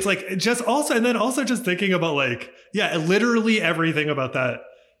such a, it's like, just also, and then also just thinking about like, yeah, literally everything about that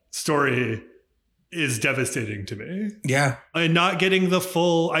story is devastating to me. Yeah. And not getting the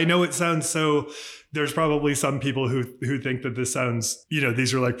full, I know it sounds so, there's probably some people who think that this sounds,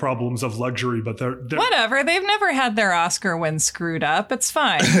 these are like problems of luxury, but they're whatever. They've never had their Oscar win screwed up. It's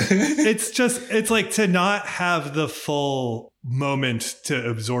fine. It's like to not have the full moment to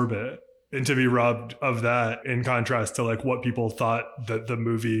absorb it and to be robbed of that, in contrast to like what people thought that the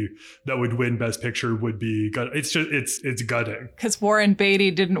movie that would win Best Picture would be. It's just, it's gutting. Because Warren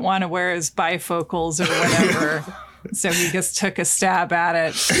Beatty didn't want to wear his bifocals or whatever. So he just took a stab at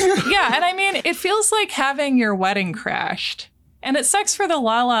it. Yeah, and I mean, it feels like having your wedding crashed. And it sucks for the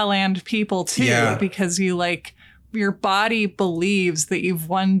La La Land people, too, because your body believes that you've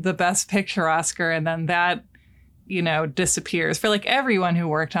won the Best Picture Oscar, and then that, disappears for like everyone who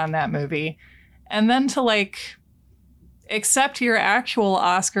worked on that movie. And then to like accept your actual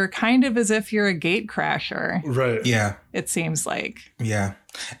Oscar kind of as if you're a gate crasher. Right. Yeah. It seems like. Yeah.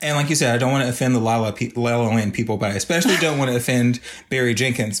 And like you said, I don't want to offend the La La Land people, but I especially don't want to offend Barry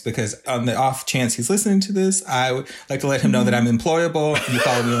Jenkins, because on the off chance he's listening to this, I would like to let him know that I'm employable. If you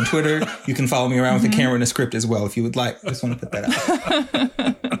follow me on Twitter, you can follow me around with a camera and a script as well, if you would like. I just want to put that out.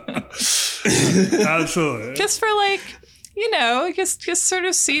 Absolutely. Just for like, just sort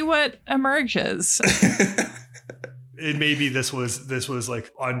of see what emerges. And maybe this was like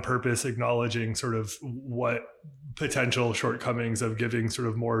on purpose acknowledging sort of what potential shortcomings of giving sort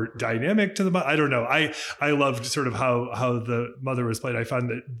of more dynamic to the, I don't know. I loved sort of how the mother was played. I found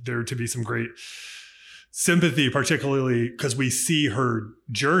that there to be some great sympathy, particularly because we see her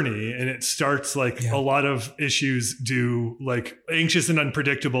journey, and it starts like a lot of issues do like anxious and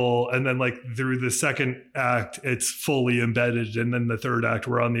unpredictable. And then like through the second act, it's fully embedded. And then the third act,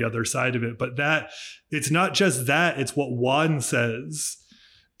 we're on the other side of it. But that it's not just that, it's what Juan says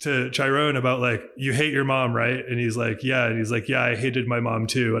to Chiron about like, you hate your mom, right? And he's like, yeah. And he's like, yeah, I hated my mom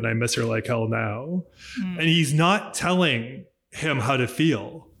too. And I miss her like hell now. Mm. And he's not telling him how to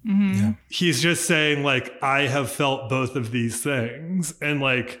feel. Mm-hmm. Yeah. He's just saying like, I have felt both of these things. And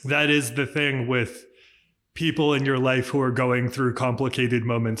like, that is the thing with people in your life who are going through complicated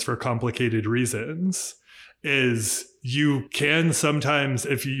moments for complicated reasons, is you can sometimes,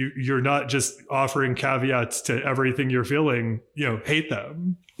 if you're not just offering caveats to everything you're feeling, hate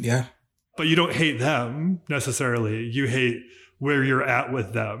them. Yeah. But you don't hate them necessarily. You hate where you're at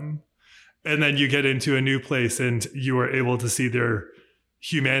with them. And then you get into a new place and you are able to see their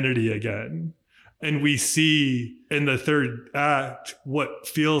humanity again. And we see in the third act what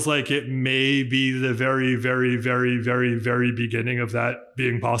feels like it may be the very, very, very, very, very beginning of that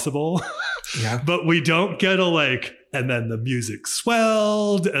being possible. Yeah. But we don't get a like, and then the music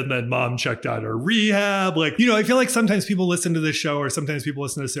swelled, and then mom checked out her rehab. Like, I feel like sometimes people listen to this show, or sometimes people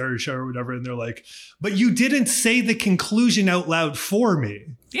listen to Sarah's show or whatever, and they're like, but you didn't say the conclusion out loud for me.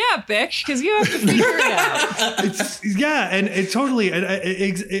 Yeah, bitch, because you have to figure it out. And it totally,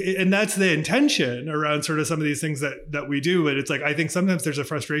 and that's the intention around sort of some of these things that we do. But it's like, I think sometimes there's a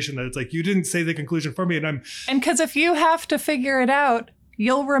frustration that it's like, you didn't say the conclusion for me, and because if you have to figure it out,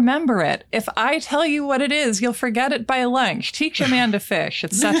 you'll remember it. If I tell you what it is, you'll forget it by lunch. Teach a man to fish,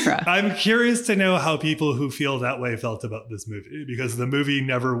 etc. I'm curious to know how people who feel that way felt about this movie, because the movie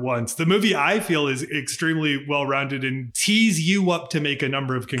never once. The movie, I feel, is extremely well-rounded and tease you up to make a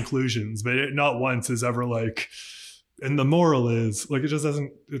number of conclusions, but it not once is ever like, and the moral is, like,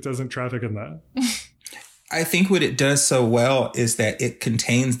 it doesn't traffic in that. I think what it does so well is that it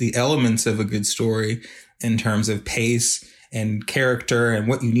contains the elements of a good story in terms of pace and character and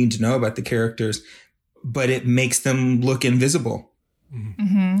what you need to know about the characters, but it makes them look invisible.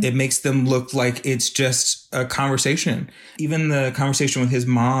 Mm-hmm. It makes them look like it's just a conversation. Even the conversation with his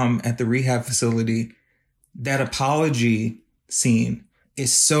mom at the rehab facility, that apology scene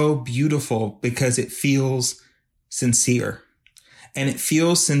is so beautiful because it feels sincere. And it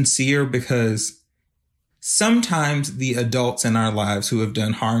feels sincere because sometimes the adults in our lives who have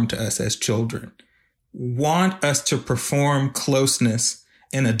done harm to us as children want us to perform closeness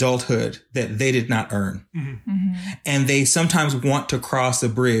in adulthood that they did not earn. Mm-hmm. Mm-hmm. And they sometimes want to cross a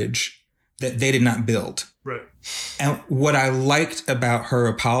bridge that they did not build. Right. And what I liked about her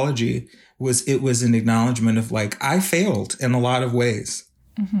apology was it was an acknowledgement of like, I failed in a lot of ways.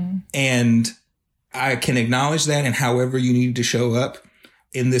 Mm-hmm. And I can acknowledge that, and however you need to show up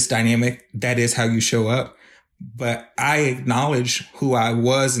in this dynamic, that is how you show up. But I acknowledge who I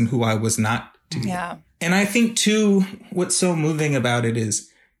was and who I was not to be. Yeah. And I think too, what's so moving about it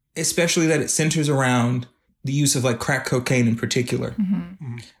is, especially that it centers around the use of like crack cocaine in particular. Mm-hmm.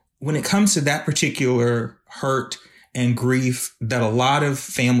 Mm-hmm. When it comes to that particular hurt and grief that a lot of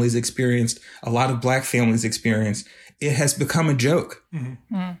families experienced, a lot of Black families experienced, it has become a joke.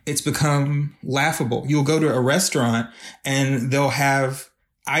 Mm-hmm. Mm-hmm. It's become laughable. You'll go to a restaurant and they'll have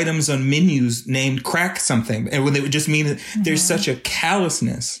items on menus named crack something. And when they would just mean that there's such a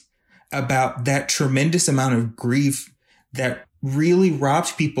callousness about that tremendous amount of grief that really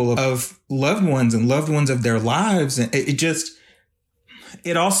robs people of loved ones and loved ones of their lives. And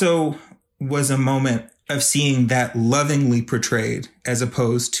it also was a moment of seeing that lovingly portrayed as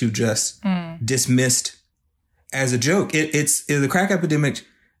opposed to just dismissed as a joke. The crack epidemic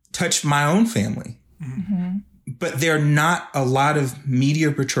touched my own family. Mm-hmm. But there are not a lot of media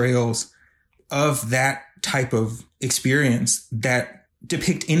portrayals of that type of experience that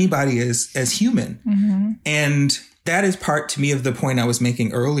depict anybody as human. Mm-hmm. And that is part to me of the point I was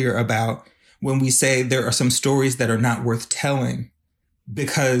making earlier about when we say there are some stories that are not worth telling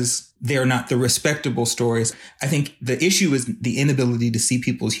because they're not the respectable stories. I think the issue is the inability to see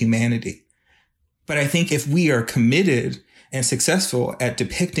people's humanity. But I think if we are committed and successful at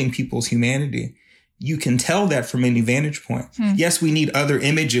depicting people's humanity, you can tell that from any vantage point. Yes, we need other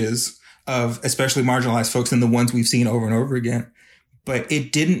images of especially marginalized folks than the ones we've seen over and over again. But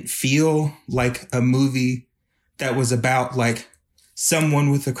it didn't feel like a movie that was about like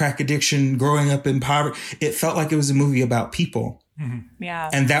someone with a crack addiction growing up in poverty. It felt like it was a movie about people. Mm-hmm. Yeah.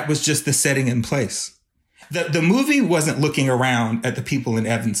 And that was just the setting in place. The movie wasn't looking around at the people in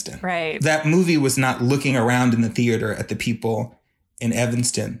Evanston. Right. That movie was not looking around in the theater at the people in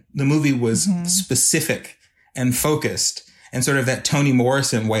Evanston. The movie was specific and focused and sort of that Toni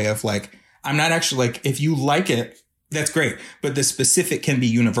Morrison way of like, I'm not actually like, if you like it, that's great. But the specific can be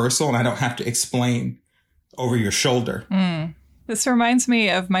universal and I don't have to explain over your shoulder. This reminds me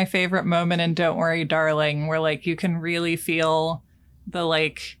of my favorite moment in Don't Worry, Darling, where like you can really feel the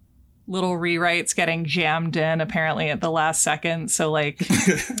like little rewrites getting jammed in apparently at the last second. So like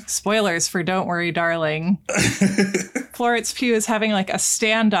spoilers for Don't Worry, Darling. Florence Pugh is having like a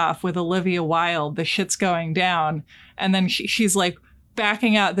standoff with Olivia Wilde. The shit's going down. And then she's like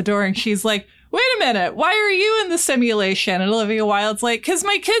backing out the door and she's like, wait a minute, why are you in the simulation? And Olivia Wilde's like, because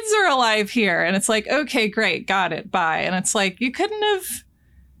my kids are alive here. And it's like, okay, great, got it, bye. And it's like, you couldn't have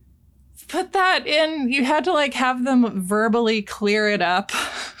put that in. You had to like have them verbally clear it up.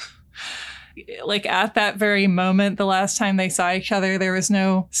 Like at that very moment, the last time they saw each other, there was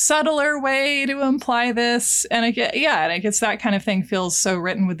no subtler way to imply this. And I guess that kind of thing feels so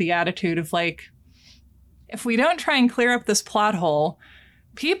written with the attitude of like, if we don't try and clear up this plot hole,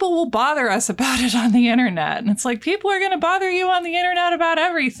 people will bother us about it on the internet. And it's like, people are going to bother you on the internet about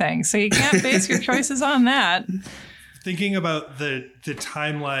everything. So you can't base your choices on that. Thinking about the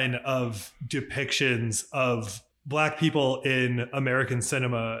timeline of depictions of Black people in American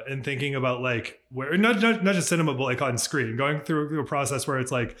cinema and thinking about like where not just cinema, but like on screen, going through a process where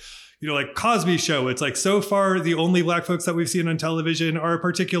it's like, you know, like Cosby Show. It's like, so far, the only black folks that we've seen on television are a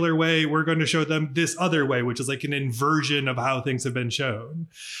particular way. We're going to show them this other way, which is like an inversion of how things have been shown.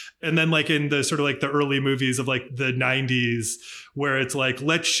 And then like in the sort of like the early movies of like the 90s, where it's like,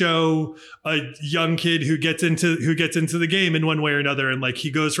 let's show a young kid who gets into the game in one way or another. And like, he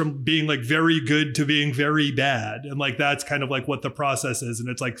goes from being like very good to being very bad. And like, that's kind of like what the process is. And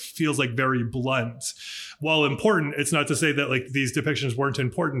it's like, feels like very blunt. While important, it's not to say that like these depictions weren't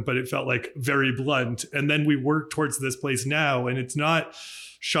important, but it felt like very blunt. And then we work towards this place now. And it's not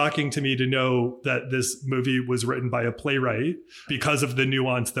shocking to me to know that this movie was written by a playwright because of the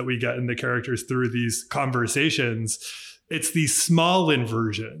nuance that we get in the characters through these conversations. It's these small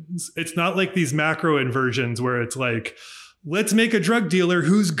inversions. It's not like these macro inversions where it's like, let's make a drug dealer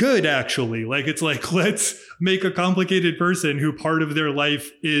who's good, actually. Like, it's like, let's make a complicated person who part of their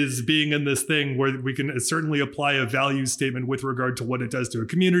life is being in this thing where we can certainly apply a value statement with regard to what it does to a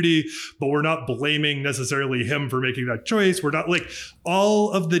community, but we're not blaming necessarily him for making that choice. We're not like,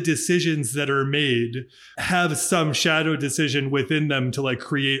 all of the decisions that are made have some shadow decision within them to like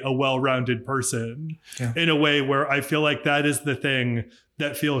create a well-rounded person in a way where I feel like that is the thing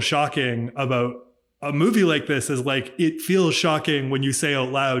that feels shocking about a movie like this. Is like, it feels shocking when you say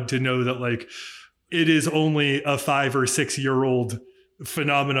out loud to know that like it is only a 5 or 6 year old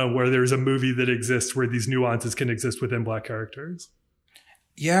phenomena where there's a movie that exists where these nuances can exist within black characters.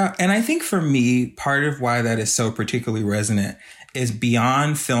 Yeah. And I think for me, part of why that is so particularly resonant is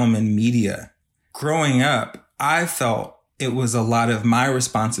beyond film and media. Growing up, I felt it was a lot of my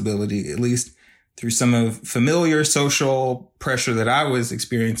responsibility, at least through some of familiar social pressure that I was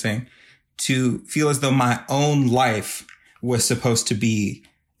experiencing, to feel as though my own life was supposed to be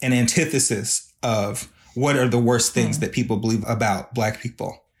an antithesis of what are the worst things that people believe about black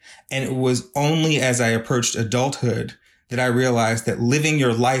people. And it was only as I approached adulthood that I realized that living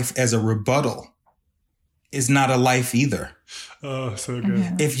your life as a rebuttal is not a life either. Oh, so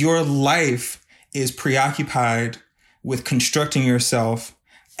good. If your life is preoccupied with constructing yourself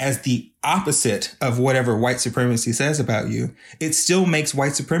as the opposite of whatever white supremacy says about you, it still makes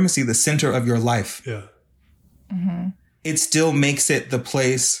white supremacy the center of your life. Yeah. It still makes it the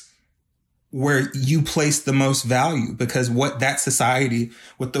place where you place the most value, because what that society,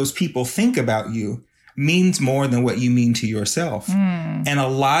 what those people think about you means more than what you mean to yourself. And a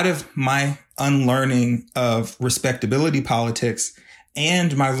lot of my unlearning of respectability politics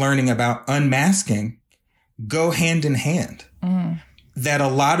and my learning about unmasking go hand in hand. That a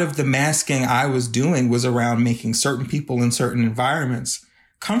lot of the masking I was doing was around making certain people in certain environments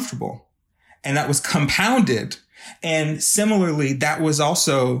comfortable. And that was compounded. And similarly, that was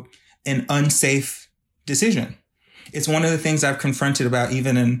also an unsafe decision. It's one of the things I've confronted about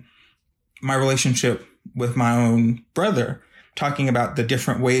even in my relationship with my own brother, talking about the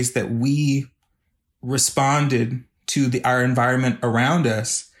different ways that we responded to our environment around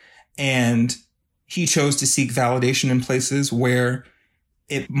us. And he chose to seek validation in places where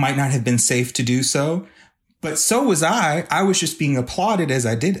it might not have been safe to do so. But so was I. I was just being applauded as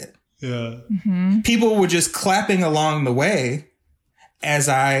I did it. Yeah. People were just clapping along the way as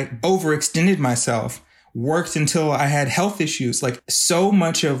I overextended myself, worked until I had health issues. Like, so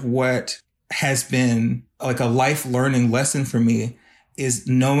much of what has been like a life learning lesson for me is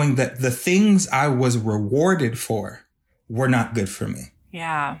knowing that the things I was rewarded for were not good for me.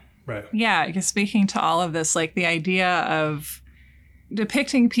 Yeah. Right. Yeah. Because speaking to all of this, like the idea of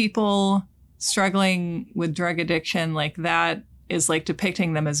depicting people struggling with drug addiction, like that is like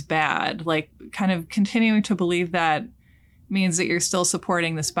depicting them as bad, like kind of continuing to believe that means that you're still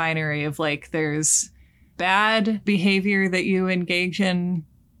supporting this binary of like, there's bad behavior that you engage in,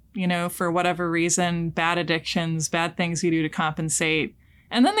 you know, for whatever reason, bad addictions, bad things you do to compensate.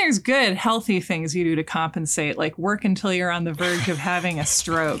 And then there's good, healthy things you do to compensate, like work until you're on the verge of having a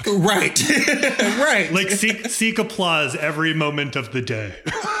stroke. Right. Right. Like seek applause every moment of the day.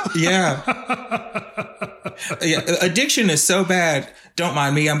 Yeah. Yeah. Addiction is so bad. Don't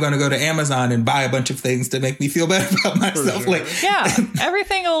mind me. I'm going to go to Amazon and buy a bunch of things to make me feel better about myself. Sure. Like, yeah.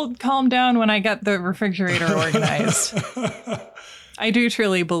 Everything will calm down when I get the refrigerator organized. I do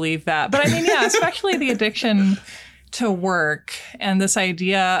truly believe that. But I mean, yeah, especially the addiction to work and this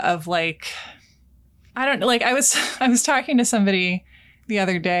idea of like, I don't know, like I was talking to somebody the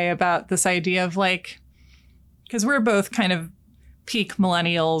other day about this idea of like, because we're both kind of peak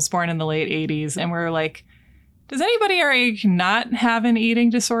millennials born in the late 80s. And we're like, does anybody our age not have an eating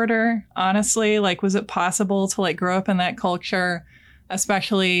disorder? Honestly, like, was it possible to like grow up in that culture,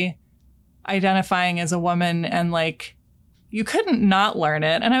 especially identifying as a woman and like you couldn't not learn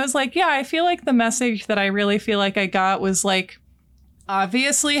it. And I was like, yeah, I feel like the message that I really feel like I got was like,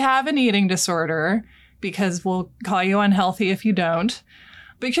 obviously have an eating disorder because we'll call you unhealthy if you don't.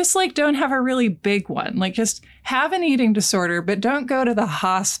 But just like don't have a really big one. Like just have an eating disorder, but don't go to the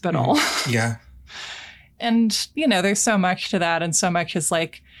hospital. Yeah. And, you know, there's so much to that. And so much is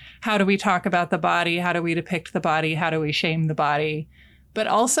like, how do we talk about the body? How do we depict the body? How do we shame the body? But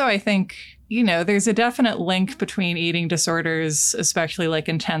also, I think, you know, there's a definite link between eating disorders, especially like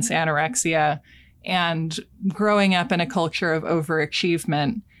intense anorexia, and growing up in a culture of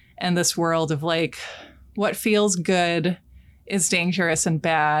overachievement and this world of like what feels good is dangerous and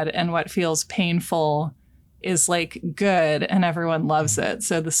bad, and what feels painful is like good and everyone loves it.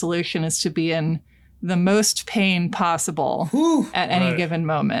 So the solution is to be in the most pain possible at any given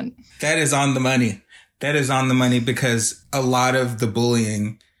moment. That is on the money. That is on the money, because a lot of the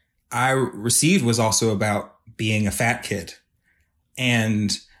bullying I received was also about being a fat kid.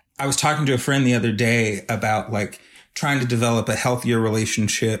 And I was talking to a friend the other day about like trying to develop a healthier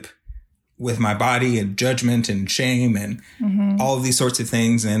relationship with my body and judgment and shame and all of these sorts of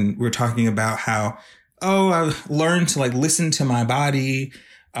things. And we're talking about how, I've learned to like listen to my body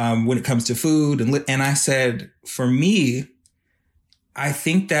when it comes to food. And I said, for me, I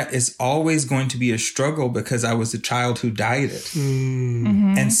think that is always going to be a struggle because I was a child who dieted.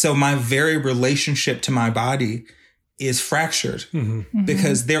 And so my very relationship to my body is fractured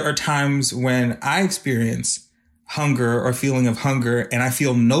because there are times when I experience hunger or feeling of hunger and I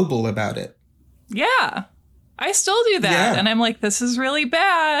feel noble about it. Yeah. I still do that. Yeah. And I'm like, this is really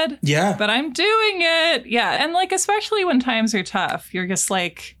bad. Yeah. But I'm doing it. Yeah. And like, especially when times are tough, you're just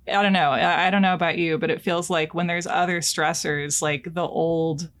like, I don't know. I don't know about you, but it feels like when there's other stressors, like the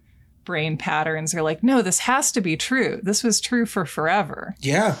old brain patterns are like, no, this has to be true. This was true for forever.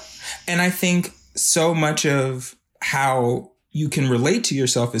 Yeah. And I think so much of how you can relate to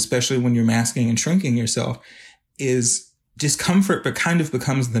yourself, especially when you're masking and shrinking yourself, is discomfort, but kind of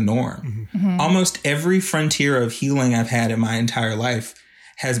becomes the norm. Almost every frontier of healing I've had in my entire life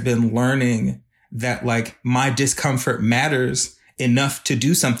has been learning that like my discomfort matters enough to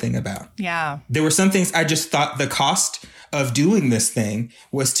do something about. Yeah. There were some things I just thought the cost of doing this thing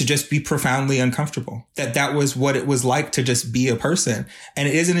was to just be profoundly uncomfortable. That was what it was like to just be a person. And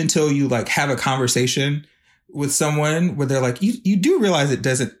it isn't until you like have a conversation with someone where they're like, you do realize it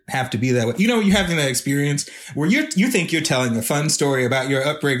doesn't have to be that way. You know, you're having that experience where you think you're telling a fun story about your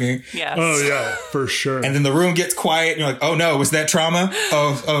upbringing. Yes. Oh yeah, for sure. And then the room gets quiet and you're like, oh no, was that trauma?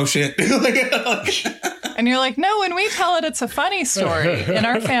 Oh shit. And you're like, no, when we tell it, it's a funny story. In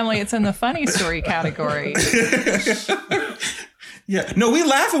our family, it's in the funny story category. Yeah. No, we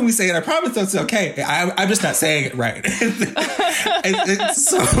laugh when we say it. I promise that's okay. I'm just not saying it right.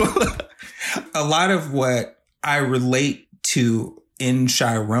 So a lot of what I relate to in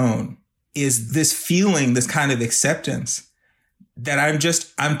Chiron is this feeling, this kind of acceptance that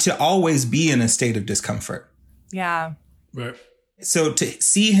I'm to always be in a state of discomfort. Yeah. Right. So to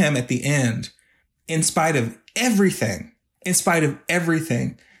see him at the end, in spite of everything,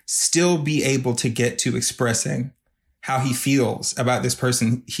 still be able to get to expressing how he feels about this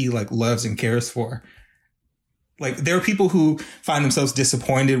person he like loves and cares for. Like there are people who find themselves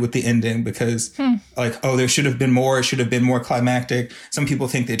disappointed with the ending because like, oh, there should have been more. It should have been more climactic. Some people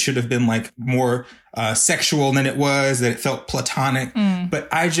think that it should have been like more sexual than it was, that it felt platonic. But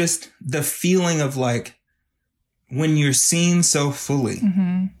the feeling of like when you're seen so fully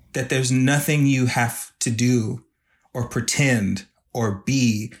that there's nothing you have to do or pretend or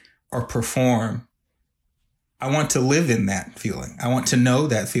be or perform. I want to live in that feeling. I want to know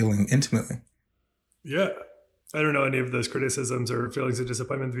that feeling intimately. Yeah. I don't know any of those criticisms or feelings of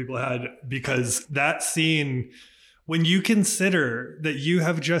disappointment that people had, because that scene, when you consider that you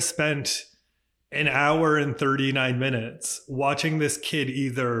have just spent an hour and 39 minutes watching this kid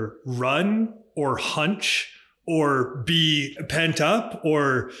either run or hunch or be pent up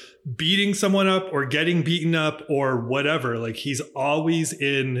or beating someone up or getting beaten up or whatever, like he's always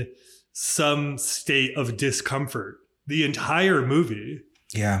in some state of discomfort the entire movie.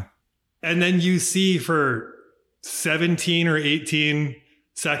 Yeah. And then you see for 17 or 18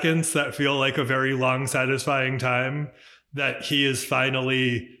 seconds that feel like a very long, satisfying time that he is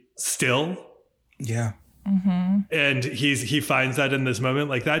finally still. Yeah. And he finds that in this moment.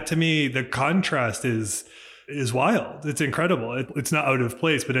 Like that, to me, the contrast is wild. It's incredible. It's not out of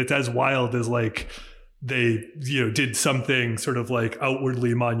place, but it's as wild as like they, did something sort of like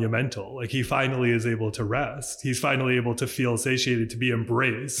outwardly monumental. Like he finally is able to rest. He's finally able to feel satiated, to be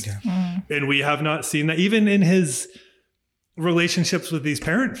embraced. Yeah. And we have not seen that even in his relationships with these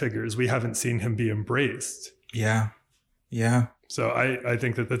parent figures. We haven't seen him be embraced. Yeah. Yeah. So I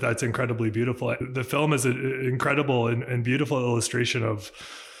think that's incredibly beautiful. The film is an incredible and beautiful illustration of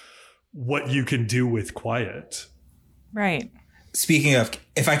what you can do with quiet. Right. Speaking of,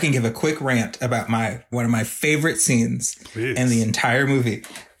 if I can give a quick rant about one of my favorite scenes in the entire movie.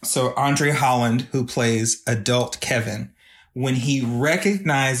 So Andre Holland, who plays adult Kevin, when he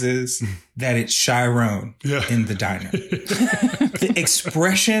recognizes that it's Chiron in the diner, the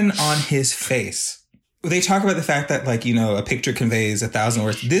expression on his face. They talk about the fact that, like, you know, a picture conveys 1,000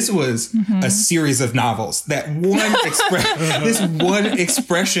 words. This was a series of novels. That one this one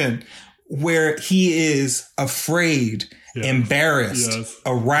expression where he is afraid, embarrassed,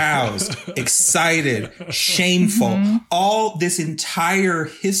 aroused, excited, shameful, all this entire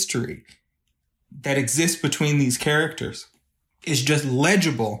history that exists between these characters is just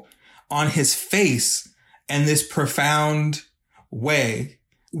legible on his face in this profound way,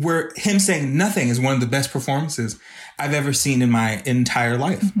 where him saying nothing is one of the best performances I've ever seen in my entire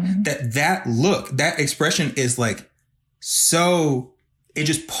life. That look, that expression is like so, it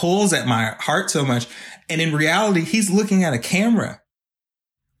just pulls at my heart so much. And in reality, he's looking at a camera.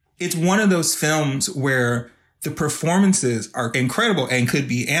 It's one of those films where the performances are incredible and could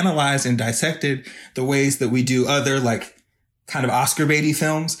be analyzed and dissected the ways that we do other, like, kind of Oscar baity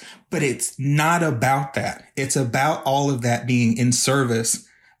films. But it's not about that. It's about all of that being in service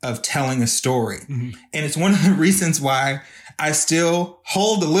of telling a story. And it's one of the reasons why I still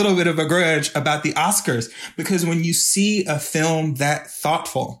hold a little bit of a grudge about the Oscars, because when you see a film that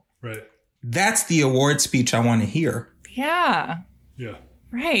thoughtful, that's the award speech I want to hear. Yeah.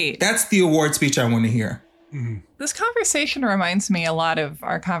 Right. That's the award speech I want to hear. This conversation reminds me a lot of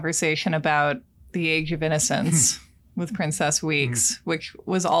our conversation about The Age of Innocence with Princess Weeks, which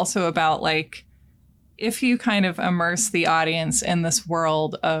was also about, like, if you kind of immerse the audience in this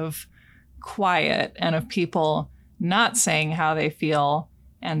world of quiet and of people not saying how they feel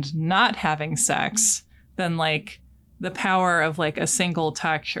and not having sex, then, like, the power of, like, a single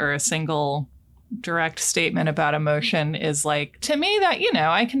touch or a single direct statement about emotion is, like, to me, that, you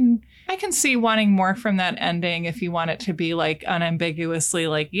know, I can see wanting more from that ending if you want it to be, like, unambiguously,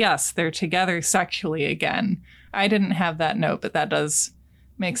 like, yes, they're together sexually again. I didn't have that note, but that does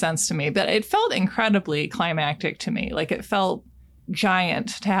make sense to me. But it felt incredibly climactic to me. Like, it felt giant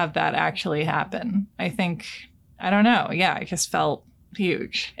to have that actually happen. I think, I don't know. Yeah, it just felt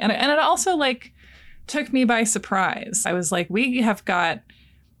huge. And it also, like, took me by surprise. I was like, we have got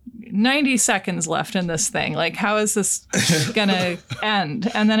 90 seconds left in this thing. Like, how is this gonna end?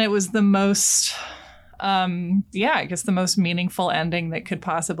 And then it was the most, I guess the most meaningful ending that could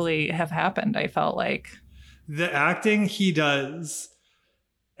possibly have happened, I felt like. The acting he does,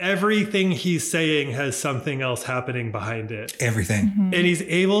 everything he's saying has something else happening behind it. Everything. And he's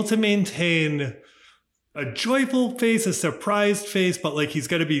able to maintain a joyful face, a surprised face, but, like, he's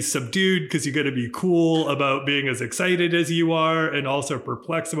got to be subdued because you got to be cool about being as excited as you are and also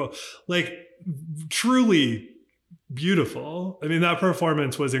perplexed about, like, truly beautiful. I mean, that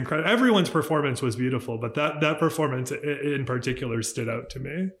performance was incredible. Everyone's performance was beautiful, but that performance in particular stood out to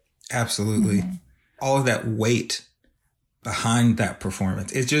me. Absolutely. All of that weight behind that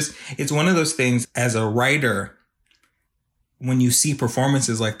performance. It's one of those things as a writer, when you see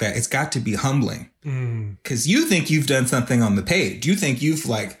performances like that, it's got to be humbling, because you think you've done something on the page. You think you've,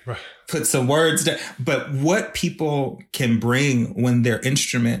 like, put some words down. But what people can bring when their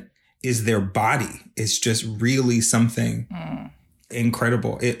instrument is their body is just really something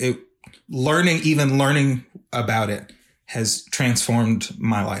incredible. Learning about it has transformed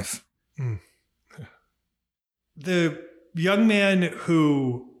my life. The young man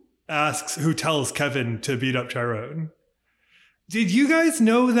who tells Kevin to beat up Chiron. Did you guys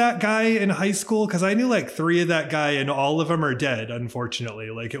know that guy in high school? Because I knew, like, 3 of that guy, and all of them are dead, unfortunately.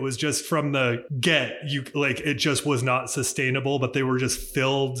 Like, it was just from the it just was not sustainable, but they were just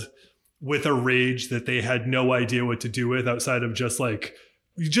filled with a rage that they had no idea what to do with outside of just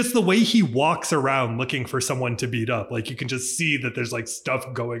the way he walks around looking for someone to beat up. Like, you can just see that there's, like,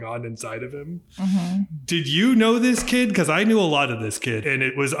 stuff going on inside of him. Did you know this kid? Because I knew a lot of this kid, and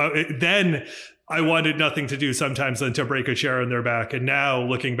it was then I wanted nothing to do sometimes than to break a chair in their back. And now,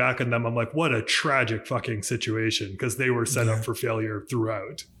 looking back on them, I'm like, what a tragic fucking situation, because they were set up for failure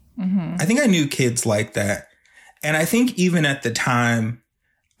throughout. I think I knew kids like that. And I think even at the time,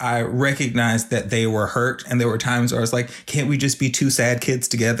 I recognized that they were hurt. And there were times where I was like, can't we just be 2 sad kids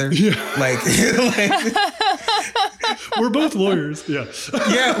together? Yeah. Like we're both lawyers. Yeah.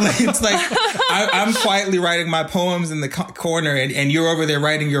 Yeah. It's like, I'm quietly writing my poems in the corner, and you're over there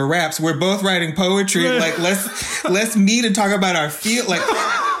writing your raps. We're both writing poetry. Like, let's meet and talk about our feel. Like,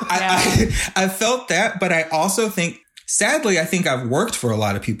 I felt that, but I also think sadly, I think I've worked for a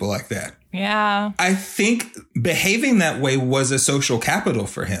lot of people like that. Yeah. I think behaving that way was a social capital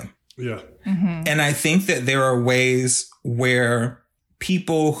for him. Yeah. Mm-hmm. And I think that there are ways where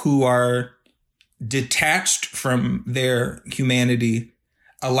people who are detached from their humanity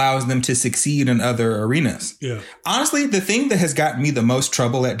allows them to succeed in other arenas. Yeah. Honestly, the thing that has gotten me the most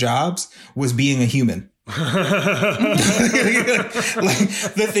trouble at jobs was being a human. Like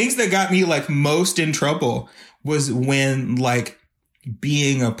the things that got me like most in trouble was when like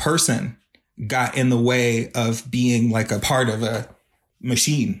being a person got in the way of being like a part of a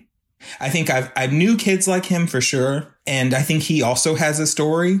machine. I think I knew kids like him for sure. And I think he also has a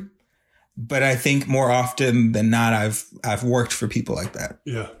story. But I think more often than not, I've worked for people like that.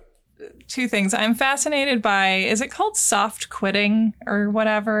 Yeah. Two things. I'm fascinated by, is it called soft quitting or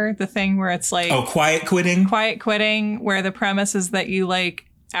whatever? The thing where it's like... Oh, quiet quitting? Quiet quitting, where the premise is that you like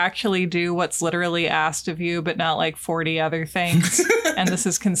actually do what's literally asked of you, but not like 40 other things. And this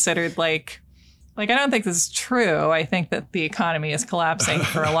is considered like I don't think this is true. I think that the economy is collapsing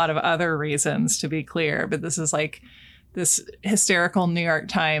for a lot of other reasons, to be clear. But this is like this hysterical New York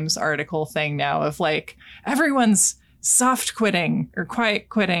Times article thing now of like everyone's soft quitting or quiet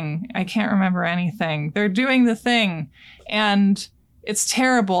quitting. I can't remember anything. They're doing the thing. And it's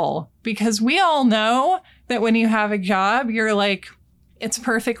terrible because we all know that when you have a job, you're like, it's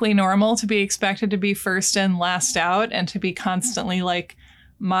perfectly normal to be expected to be first in, last out, and to be constantly like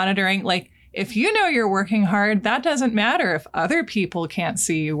monitoring. Like, if you know you're working hard, that doesn't matter if other people can't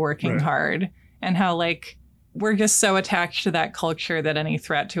see you working hard. And how like we're just so attached to that culture that any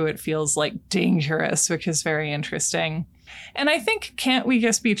threat to it feels like dangerous, which is very interesting. And I think Can't We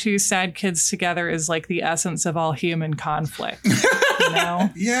Just Be Two Sad Kids Together is like the essence of all human conflict. You know?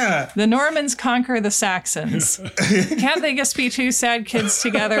 Yeah. The Normans conquer the Saxons. Can't they just be two sad kids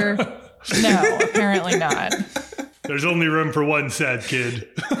together? No, apparently not. There's only room for one sad kid.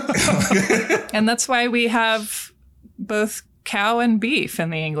 And that's why we have both cow and beef in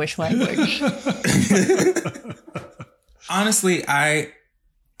the English language. Honestly, I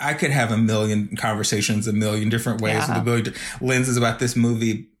could have a million conversations, a million different ways with a million lenses about this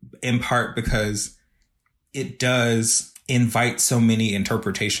movie, in part because it does invite so many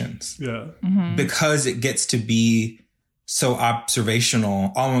interpretations. Yeah. Mm-hmm. Because it gets to be so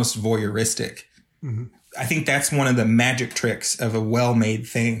observational, almost voyeuristic. Mm-hmm. I think that's one of the magic tricks of a well-made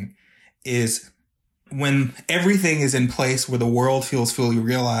thing is when everything is in place where the world feels fully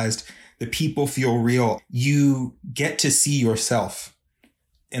realized, the people feel real, you get to see yourself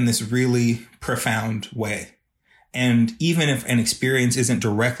in this really profound way. And even if an experience isn't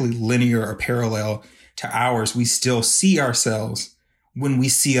directly linear or parallel to ours, we still see ourselves when we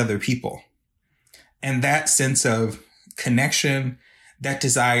see other people. And that sense of connection, that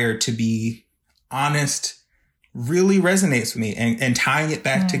desire to be honest really resonates with me, and tying it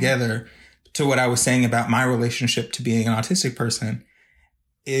back together to what I was saying about my relationship to being an autistic person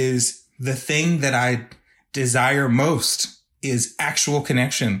is the thing that I desire most is actual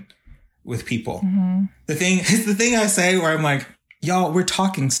connection with people. Mm-hmm. The thing I say where I'm like, y'all, we're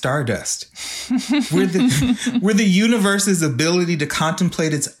talking stardust. We're the universe's ability to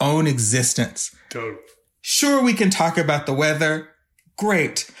contemplate its own existence. Totally. Sure, we can talk about the weather.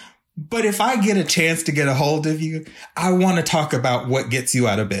 Great. But if I get a chance to get a hold of you, I want to talk about what gets you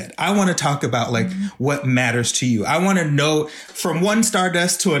out of bed. I want to talk about like what matters to you. I want to know from one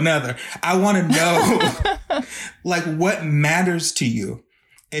stardust to another. I want to know like what matters to you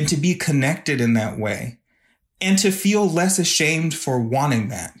and to be connected in that way and to feel less ashamed for wanting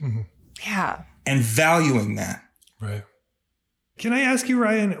that. Mm-hmm. Yeah. And valuing that. Right. Can I ask you,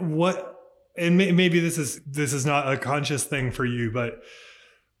 Ryan, what, and maybe this is not a conscious thing for you, but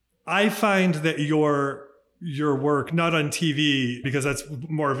I find that your work, not on TV, because that's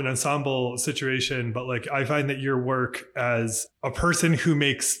more of an ensemble situation, but like I find that your work as a person who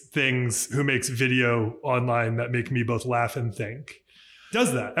makes video online that make me both laugh and think,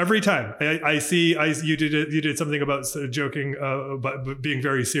 does that every time. You did something about joking about being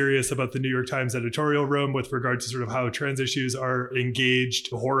very serious about the New York Times editorial room with regard to sort of how trans issues are engaged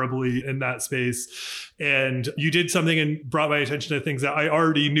horribly in that space. And you did something and brought my attention to things that I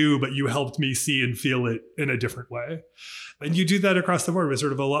already knew, but you helped me see and feel it in a different way. And you do that across the board with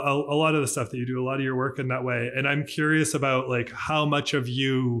sort of a lot of the stuff that you do, a lot of your work in that way. And I'm curious about like how much of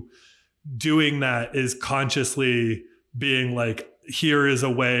you doing that is consciously being like, here is a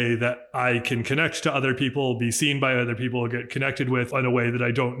way that I can connect to other people, be seen by other people, get connected with in a way that I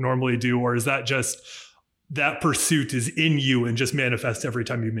don't normally do? Or is that just that pursuit is in you and just manifests every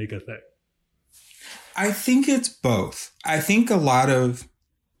time you make a thing? I think it's both. I think a lot of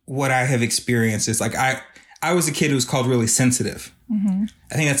what I have experienced is like, I was a kid who was called really sensitive. Mm-hmm.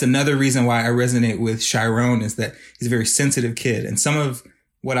 I think that's another reason why I resonate with Chiron, is that he's a very sensitive kid. And some of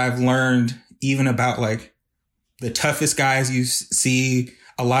what I've learned, even about like the toughest guys you see,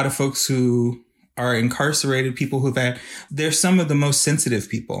 a lot of folks who are incarcerated, people they're some of the most sensitive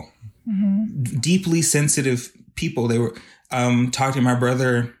people, deeply sensitive people. They were talking to my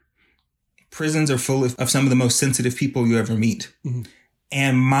brother, prisons are full of some of the most sensitive people you ever meet. Mm-hmm.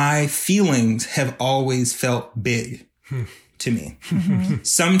 And my feelings have always felt big to me,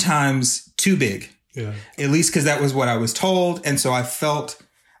 sometimes too big, at least because that was what I was told. And so I felt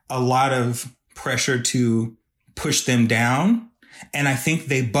a lot of pressure to push them down. And I think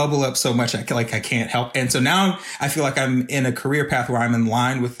they bubble up so much, I can't help. And so now I feel like I'm in a career path where I'm in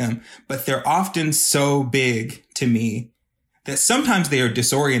line with them, but they're often so big to me that sometimes they are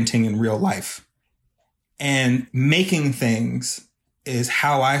disorienting in real life. And making things is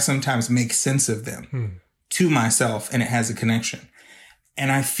how I sometimes make sense of them to myself, and it has a connection.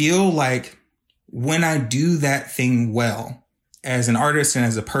 And I feel like when I do that thing well, as an artist and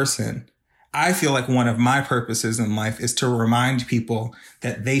as a person, I feel like one of my purposes in life is to remind people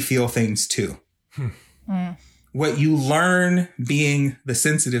that they feel things too. What you learn being the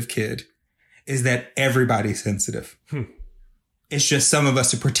sensitive kid is that everybody's sensitive. It's just some of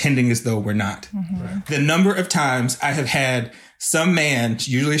us are pretending as though we're not. Right. The number of times I have had some man,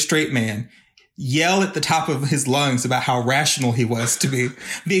 usually a straight man, yell at the top of his lungs about how rational he was to me,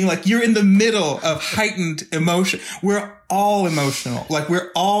 being like, you're in the middle of heightened emotion. We're all emotional. Like,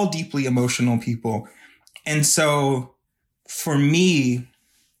 we're all deeply emotional people. And so for me,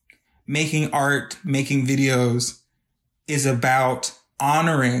 making art, making videos is about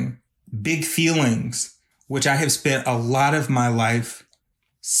honoring big feelings, which I have spent a lot of my life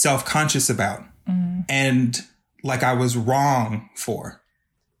self-conscious about and like I was wrong for.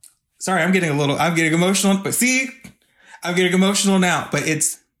 Sorry, I'm getting emotional, but see, I'm getting emotional now. But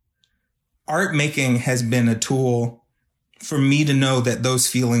art making has been a tool for me to know that those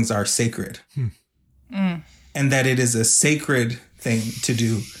feelings are sacred and that it is a sacred thing to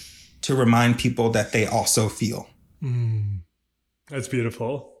do, to remind people that they also feel. That's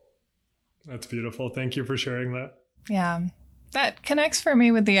beautiful. That's beautiful. Thank you for sharing that. Yeah. That connects for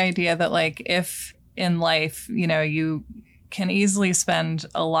me with the idea that, like, if in life, you know, you can easily spend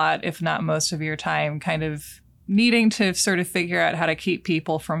a lot, if not most of your time, kind of needing to sort of figure out how to keep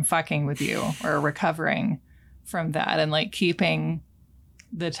people from fucking with you or recovering from that, and like keeping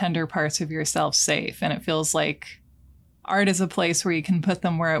the tender parts of yourself safe. And it feels like art is a place where you can put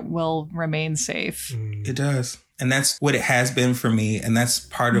them where it will remain safe. It does. And that's what it has been for me. And that's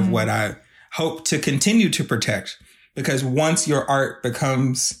part of what I hope to continue to protect. Because once your art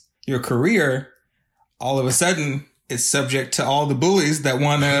becomes your career, all of a sudden it's subject to all the bullies that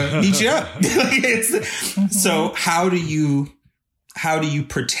want to beat you up. So how do you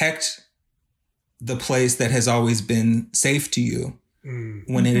protect the place that has always been safe to you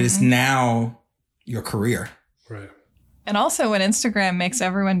when it is now your career? Right. And also when Instagram makes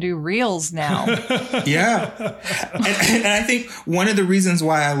everyone do reels now. Yeah. And I think one of the reasons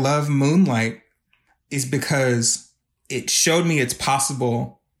why I love Moonlight is because it showed me it's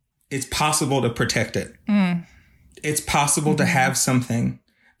possible to protect it. It's possible to have something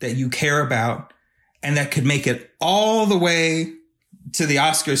that you care about and that could make it all the way to the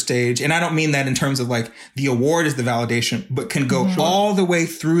Oscar stage. And I don't mean that in terms of like the award is the validation, but can go all the way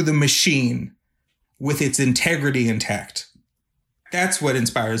through the machine with its integrity intact. That's what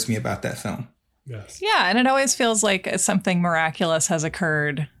inspires me about that film. Yes. Yeah. And it always feels like something miraculous has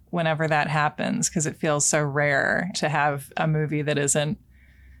occurred whenever that happens, because it feels so rare to have a movie that isn't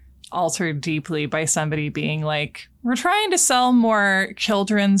altered deeply by somebody being like, we're trying to sell more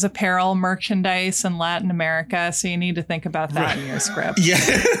children's apparel merchandise in Latin America, so you need to think about that in your script. Yeah.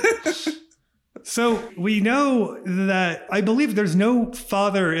 So we know that I believe there's no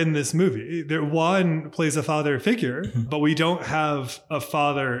father in this movie. Juan plays a father figure, but we don't have a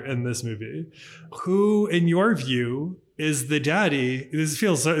father in this movie. Who, in your view, is the daddy? This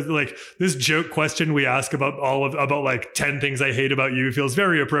feels like this joke question we ask about like 10 things I hate about you feels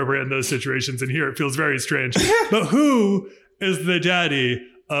very appropriate in those situations. And here it feels very strange. But who is the daddy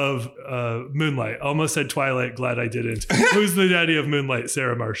of Moonlight? Almost said Twilight. Glad I didn't. Who's the daddy of Moonlight?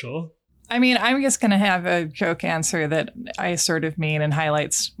 Sarah Marshall. I mean, I'm just going to have a joke answer that I sort of mean and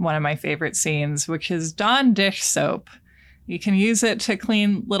highlights one of my favorite scenes, which is Dawn dish soap. You can use it to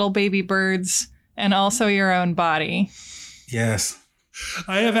clean little baby birds and also your own body. Yes.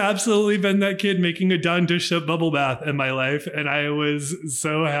 I have absolutely been that kid making a Dawn dish soap bubble bath in my life. And I was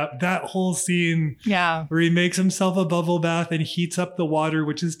so happy. That whole scene where he makes himself a bubble bath and heats up the water,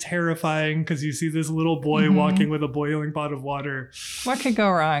 which is terrifying because you see this little boy walking with a boiling pot of water. What could go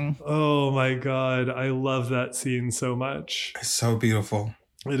wrong? Oh my God. I love that scene so much. It's so beautiful.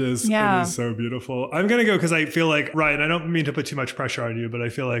 It is. Yeah. It is so beautiful. I'm going to go because I feel like, Ryan, I don't mean to put too much pressure on you, but I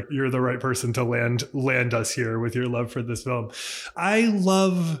feel like you're the right person to land us here with your love for this film. I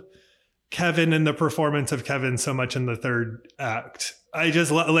love Kevin and the performance of Kevin so much in the third act. I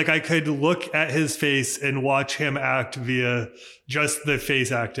just like, I could look at his face and watch him act via just the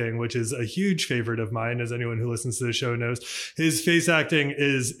face acting, which is a huge favorite of mine, as anyone who listens to the show knows. His face acting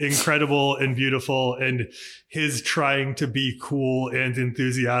is incredible and beautiful, and his trying to be cool and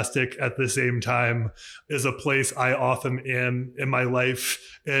enthusiastic at the same time is a place I often am in my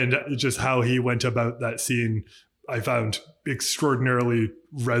life. And just how he went about that scene, I found extraordinarily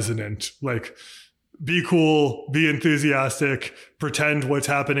resonant. Like, be cool, be enthusiastic, pretend what's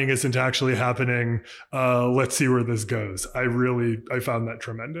happening isn't actually happening. Let's see where this goes. I found that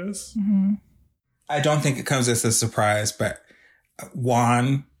tremendous. Mm-hmm. I don't think it comes as a surprise, but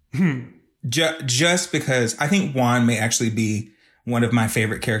Juan, just because I think Juan may actually be one of my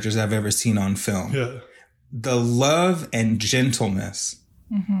favorite characters I've ever seen on film. Yeah. The love and gentleness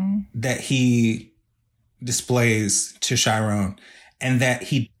that he displays to Chiron, and that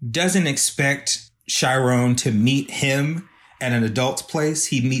he doesn't expect Chiron to meet him at an adult's place.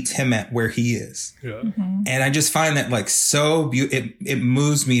 He meets him at where he is. Yeah. And I just find that like so beautiful. It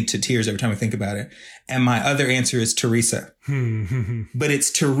moves me to tears every time I think about it. And my other answer is Teresa. But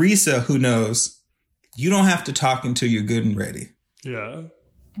it's Teresa who knows you don't have to talk until you're good and ready. Yeah.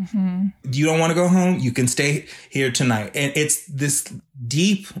 You don't want to go home? You can stay here tonight. And it's this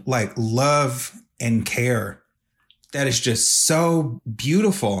deep like love and care that is just so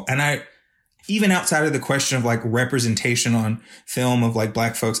beautiful. And even outside of the question of like representation on film of like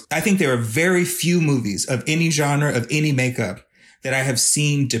Black folks, I think there are very few movies of any genre, of any makeup, that I have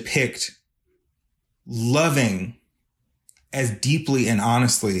seen depict loving as deeply and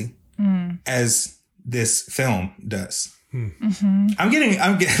honestly as this film does. I'm getting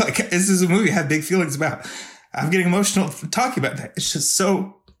like, this is a movie I have big feelings about. I'm getting emotional talking about that. It's just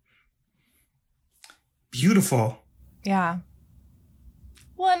so beautiful. Yeah.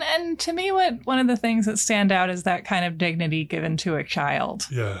 Well, and to me, one of the things that stand out is that kind of dignity given to a child.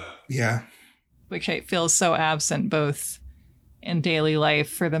 Yeah. Yeah. Which I feel so absent both in daily life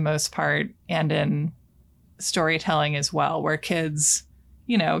for the most part and in storytelling as well, where kids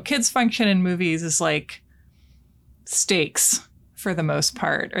function in movies as like stakes for the most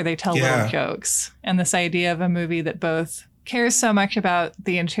part, or they tell little jokes. And this idea of a movie that both cares so much about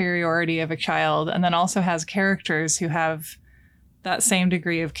the interiority of a child and then also has characters who have that same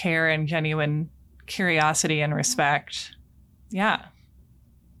degree of care and genuine curiosity and respect. Yeah.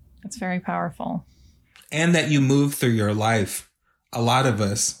 It's very powerful. And that you move through your life, a lot of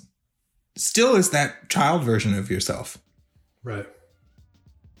us, still is that child version of yourself. Right.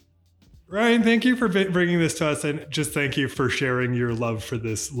 Ryan, thank you for bringing this to us, and just thank you for sharing your love for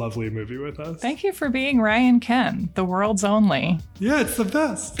this lovely movie with us. Thank you for being Ryan Ken, the world's only. Yeah, it's the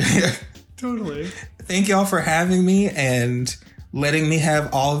best. Totally. Thank y'all for having me and letting me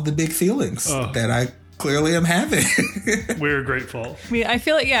have all of the big feelings that I clearly am having. We're grateful. I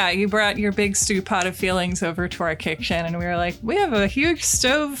feel like, you brought your big stew pot of feelings over to our kitchen, and we were like, we have a huge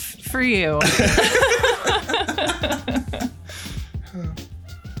stove for you.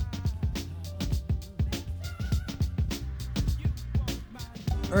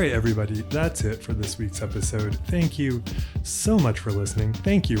 All right, everybody, that's it for this week's episode. Thank you so much for listening.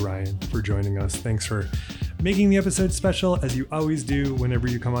 Thank you, Ryan, for joining us. Thanks for making the episode special, as you always do whenever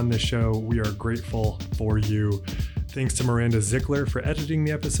you come on this show. We are grateful for you. Thanks to Miranda Zickler for editing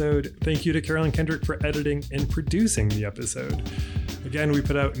the episode. Thank you to Carolyn Kendrick for editing and producing the episode. Again, we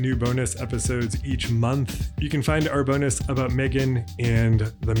put out new bonus episodes each month. You can find our bonus about Megan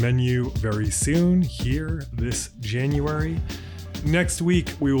and the menu very soon, here this January. Next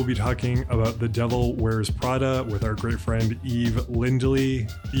week, we will be talking about The Devil Wears Prada with our great friend Eve Lindley.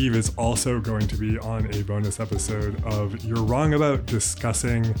 Eve is also going to be on a bonus episode of You're Wrong About,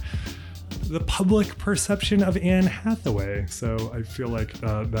 discussing the public perception of Anne Hathaway. So I feel like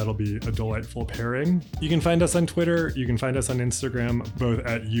that'll be a delightful pairing. You can find us on Twitter. You can find us on Instagram, both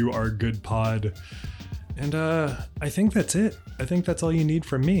at YouAreGoodPod. And I think that's it. I think that's all you need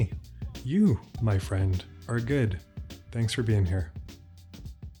from me. You, my friend, are good. Thanks for being here.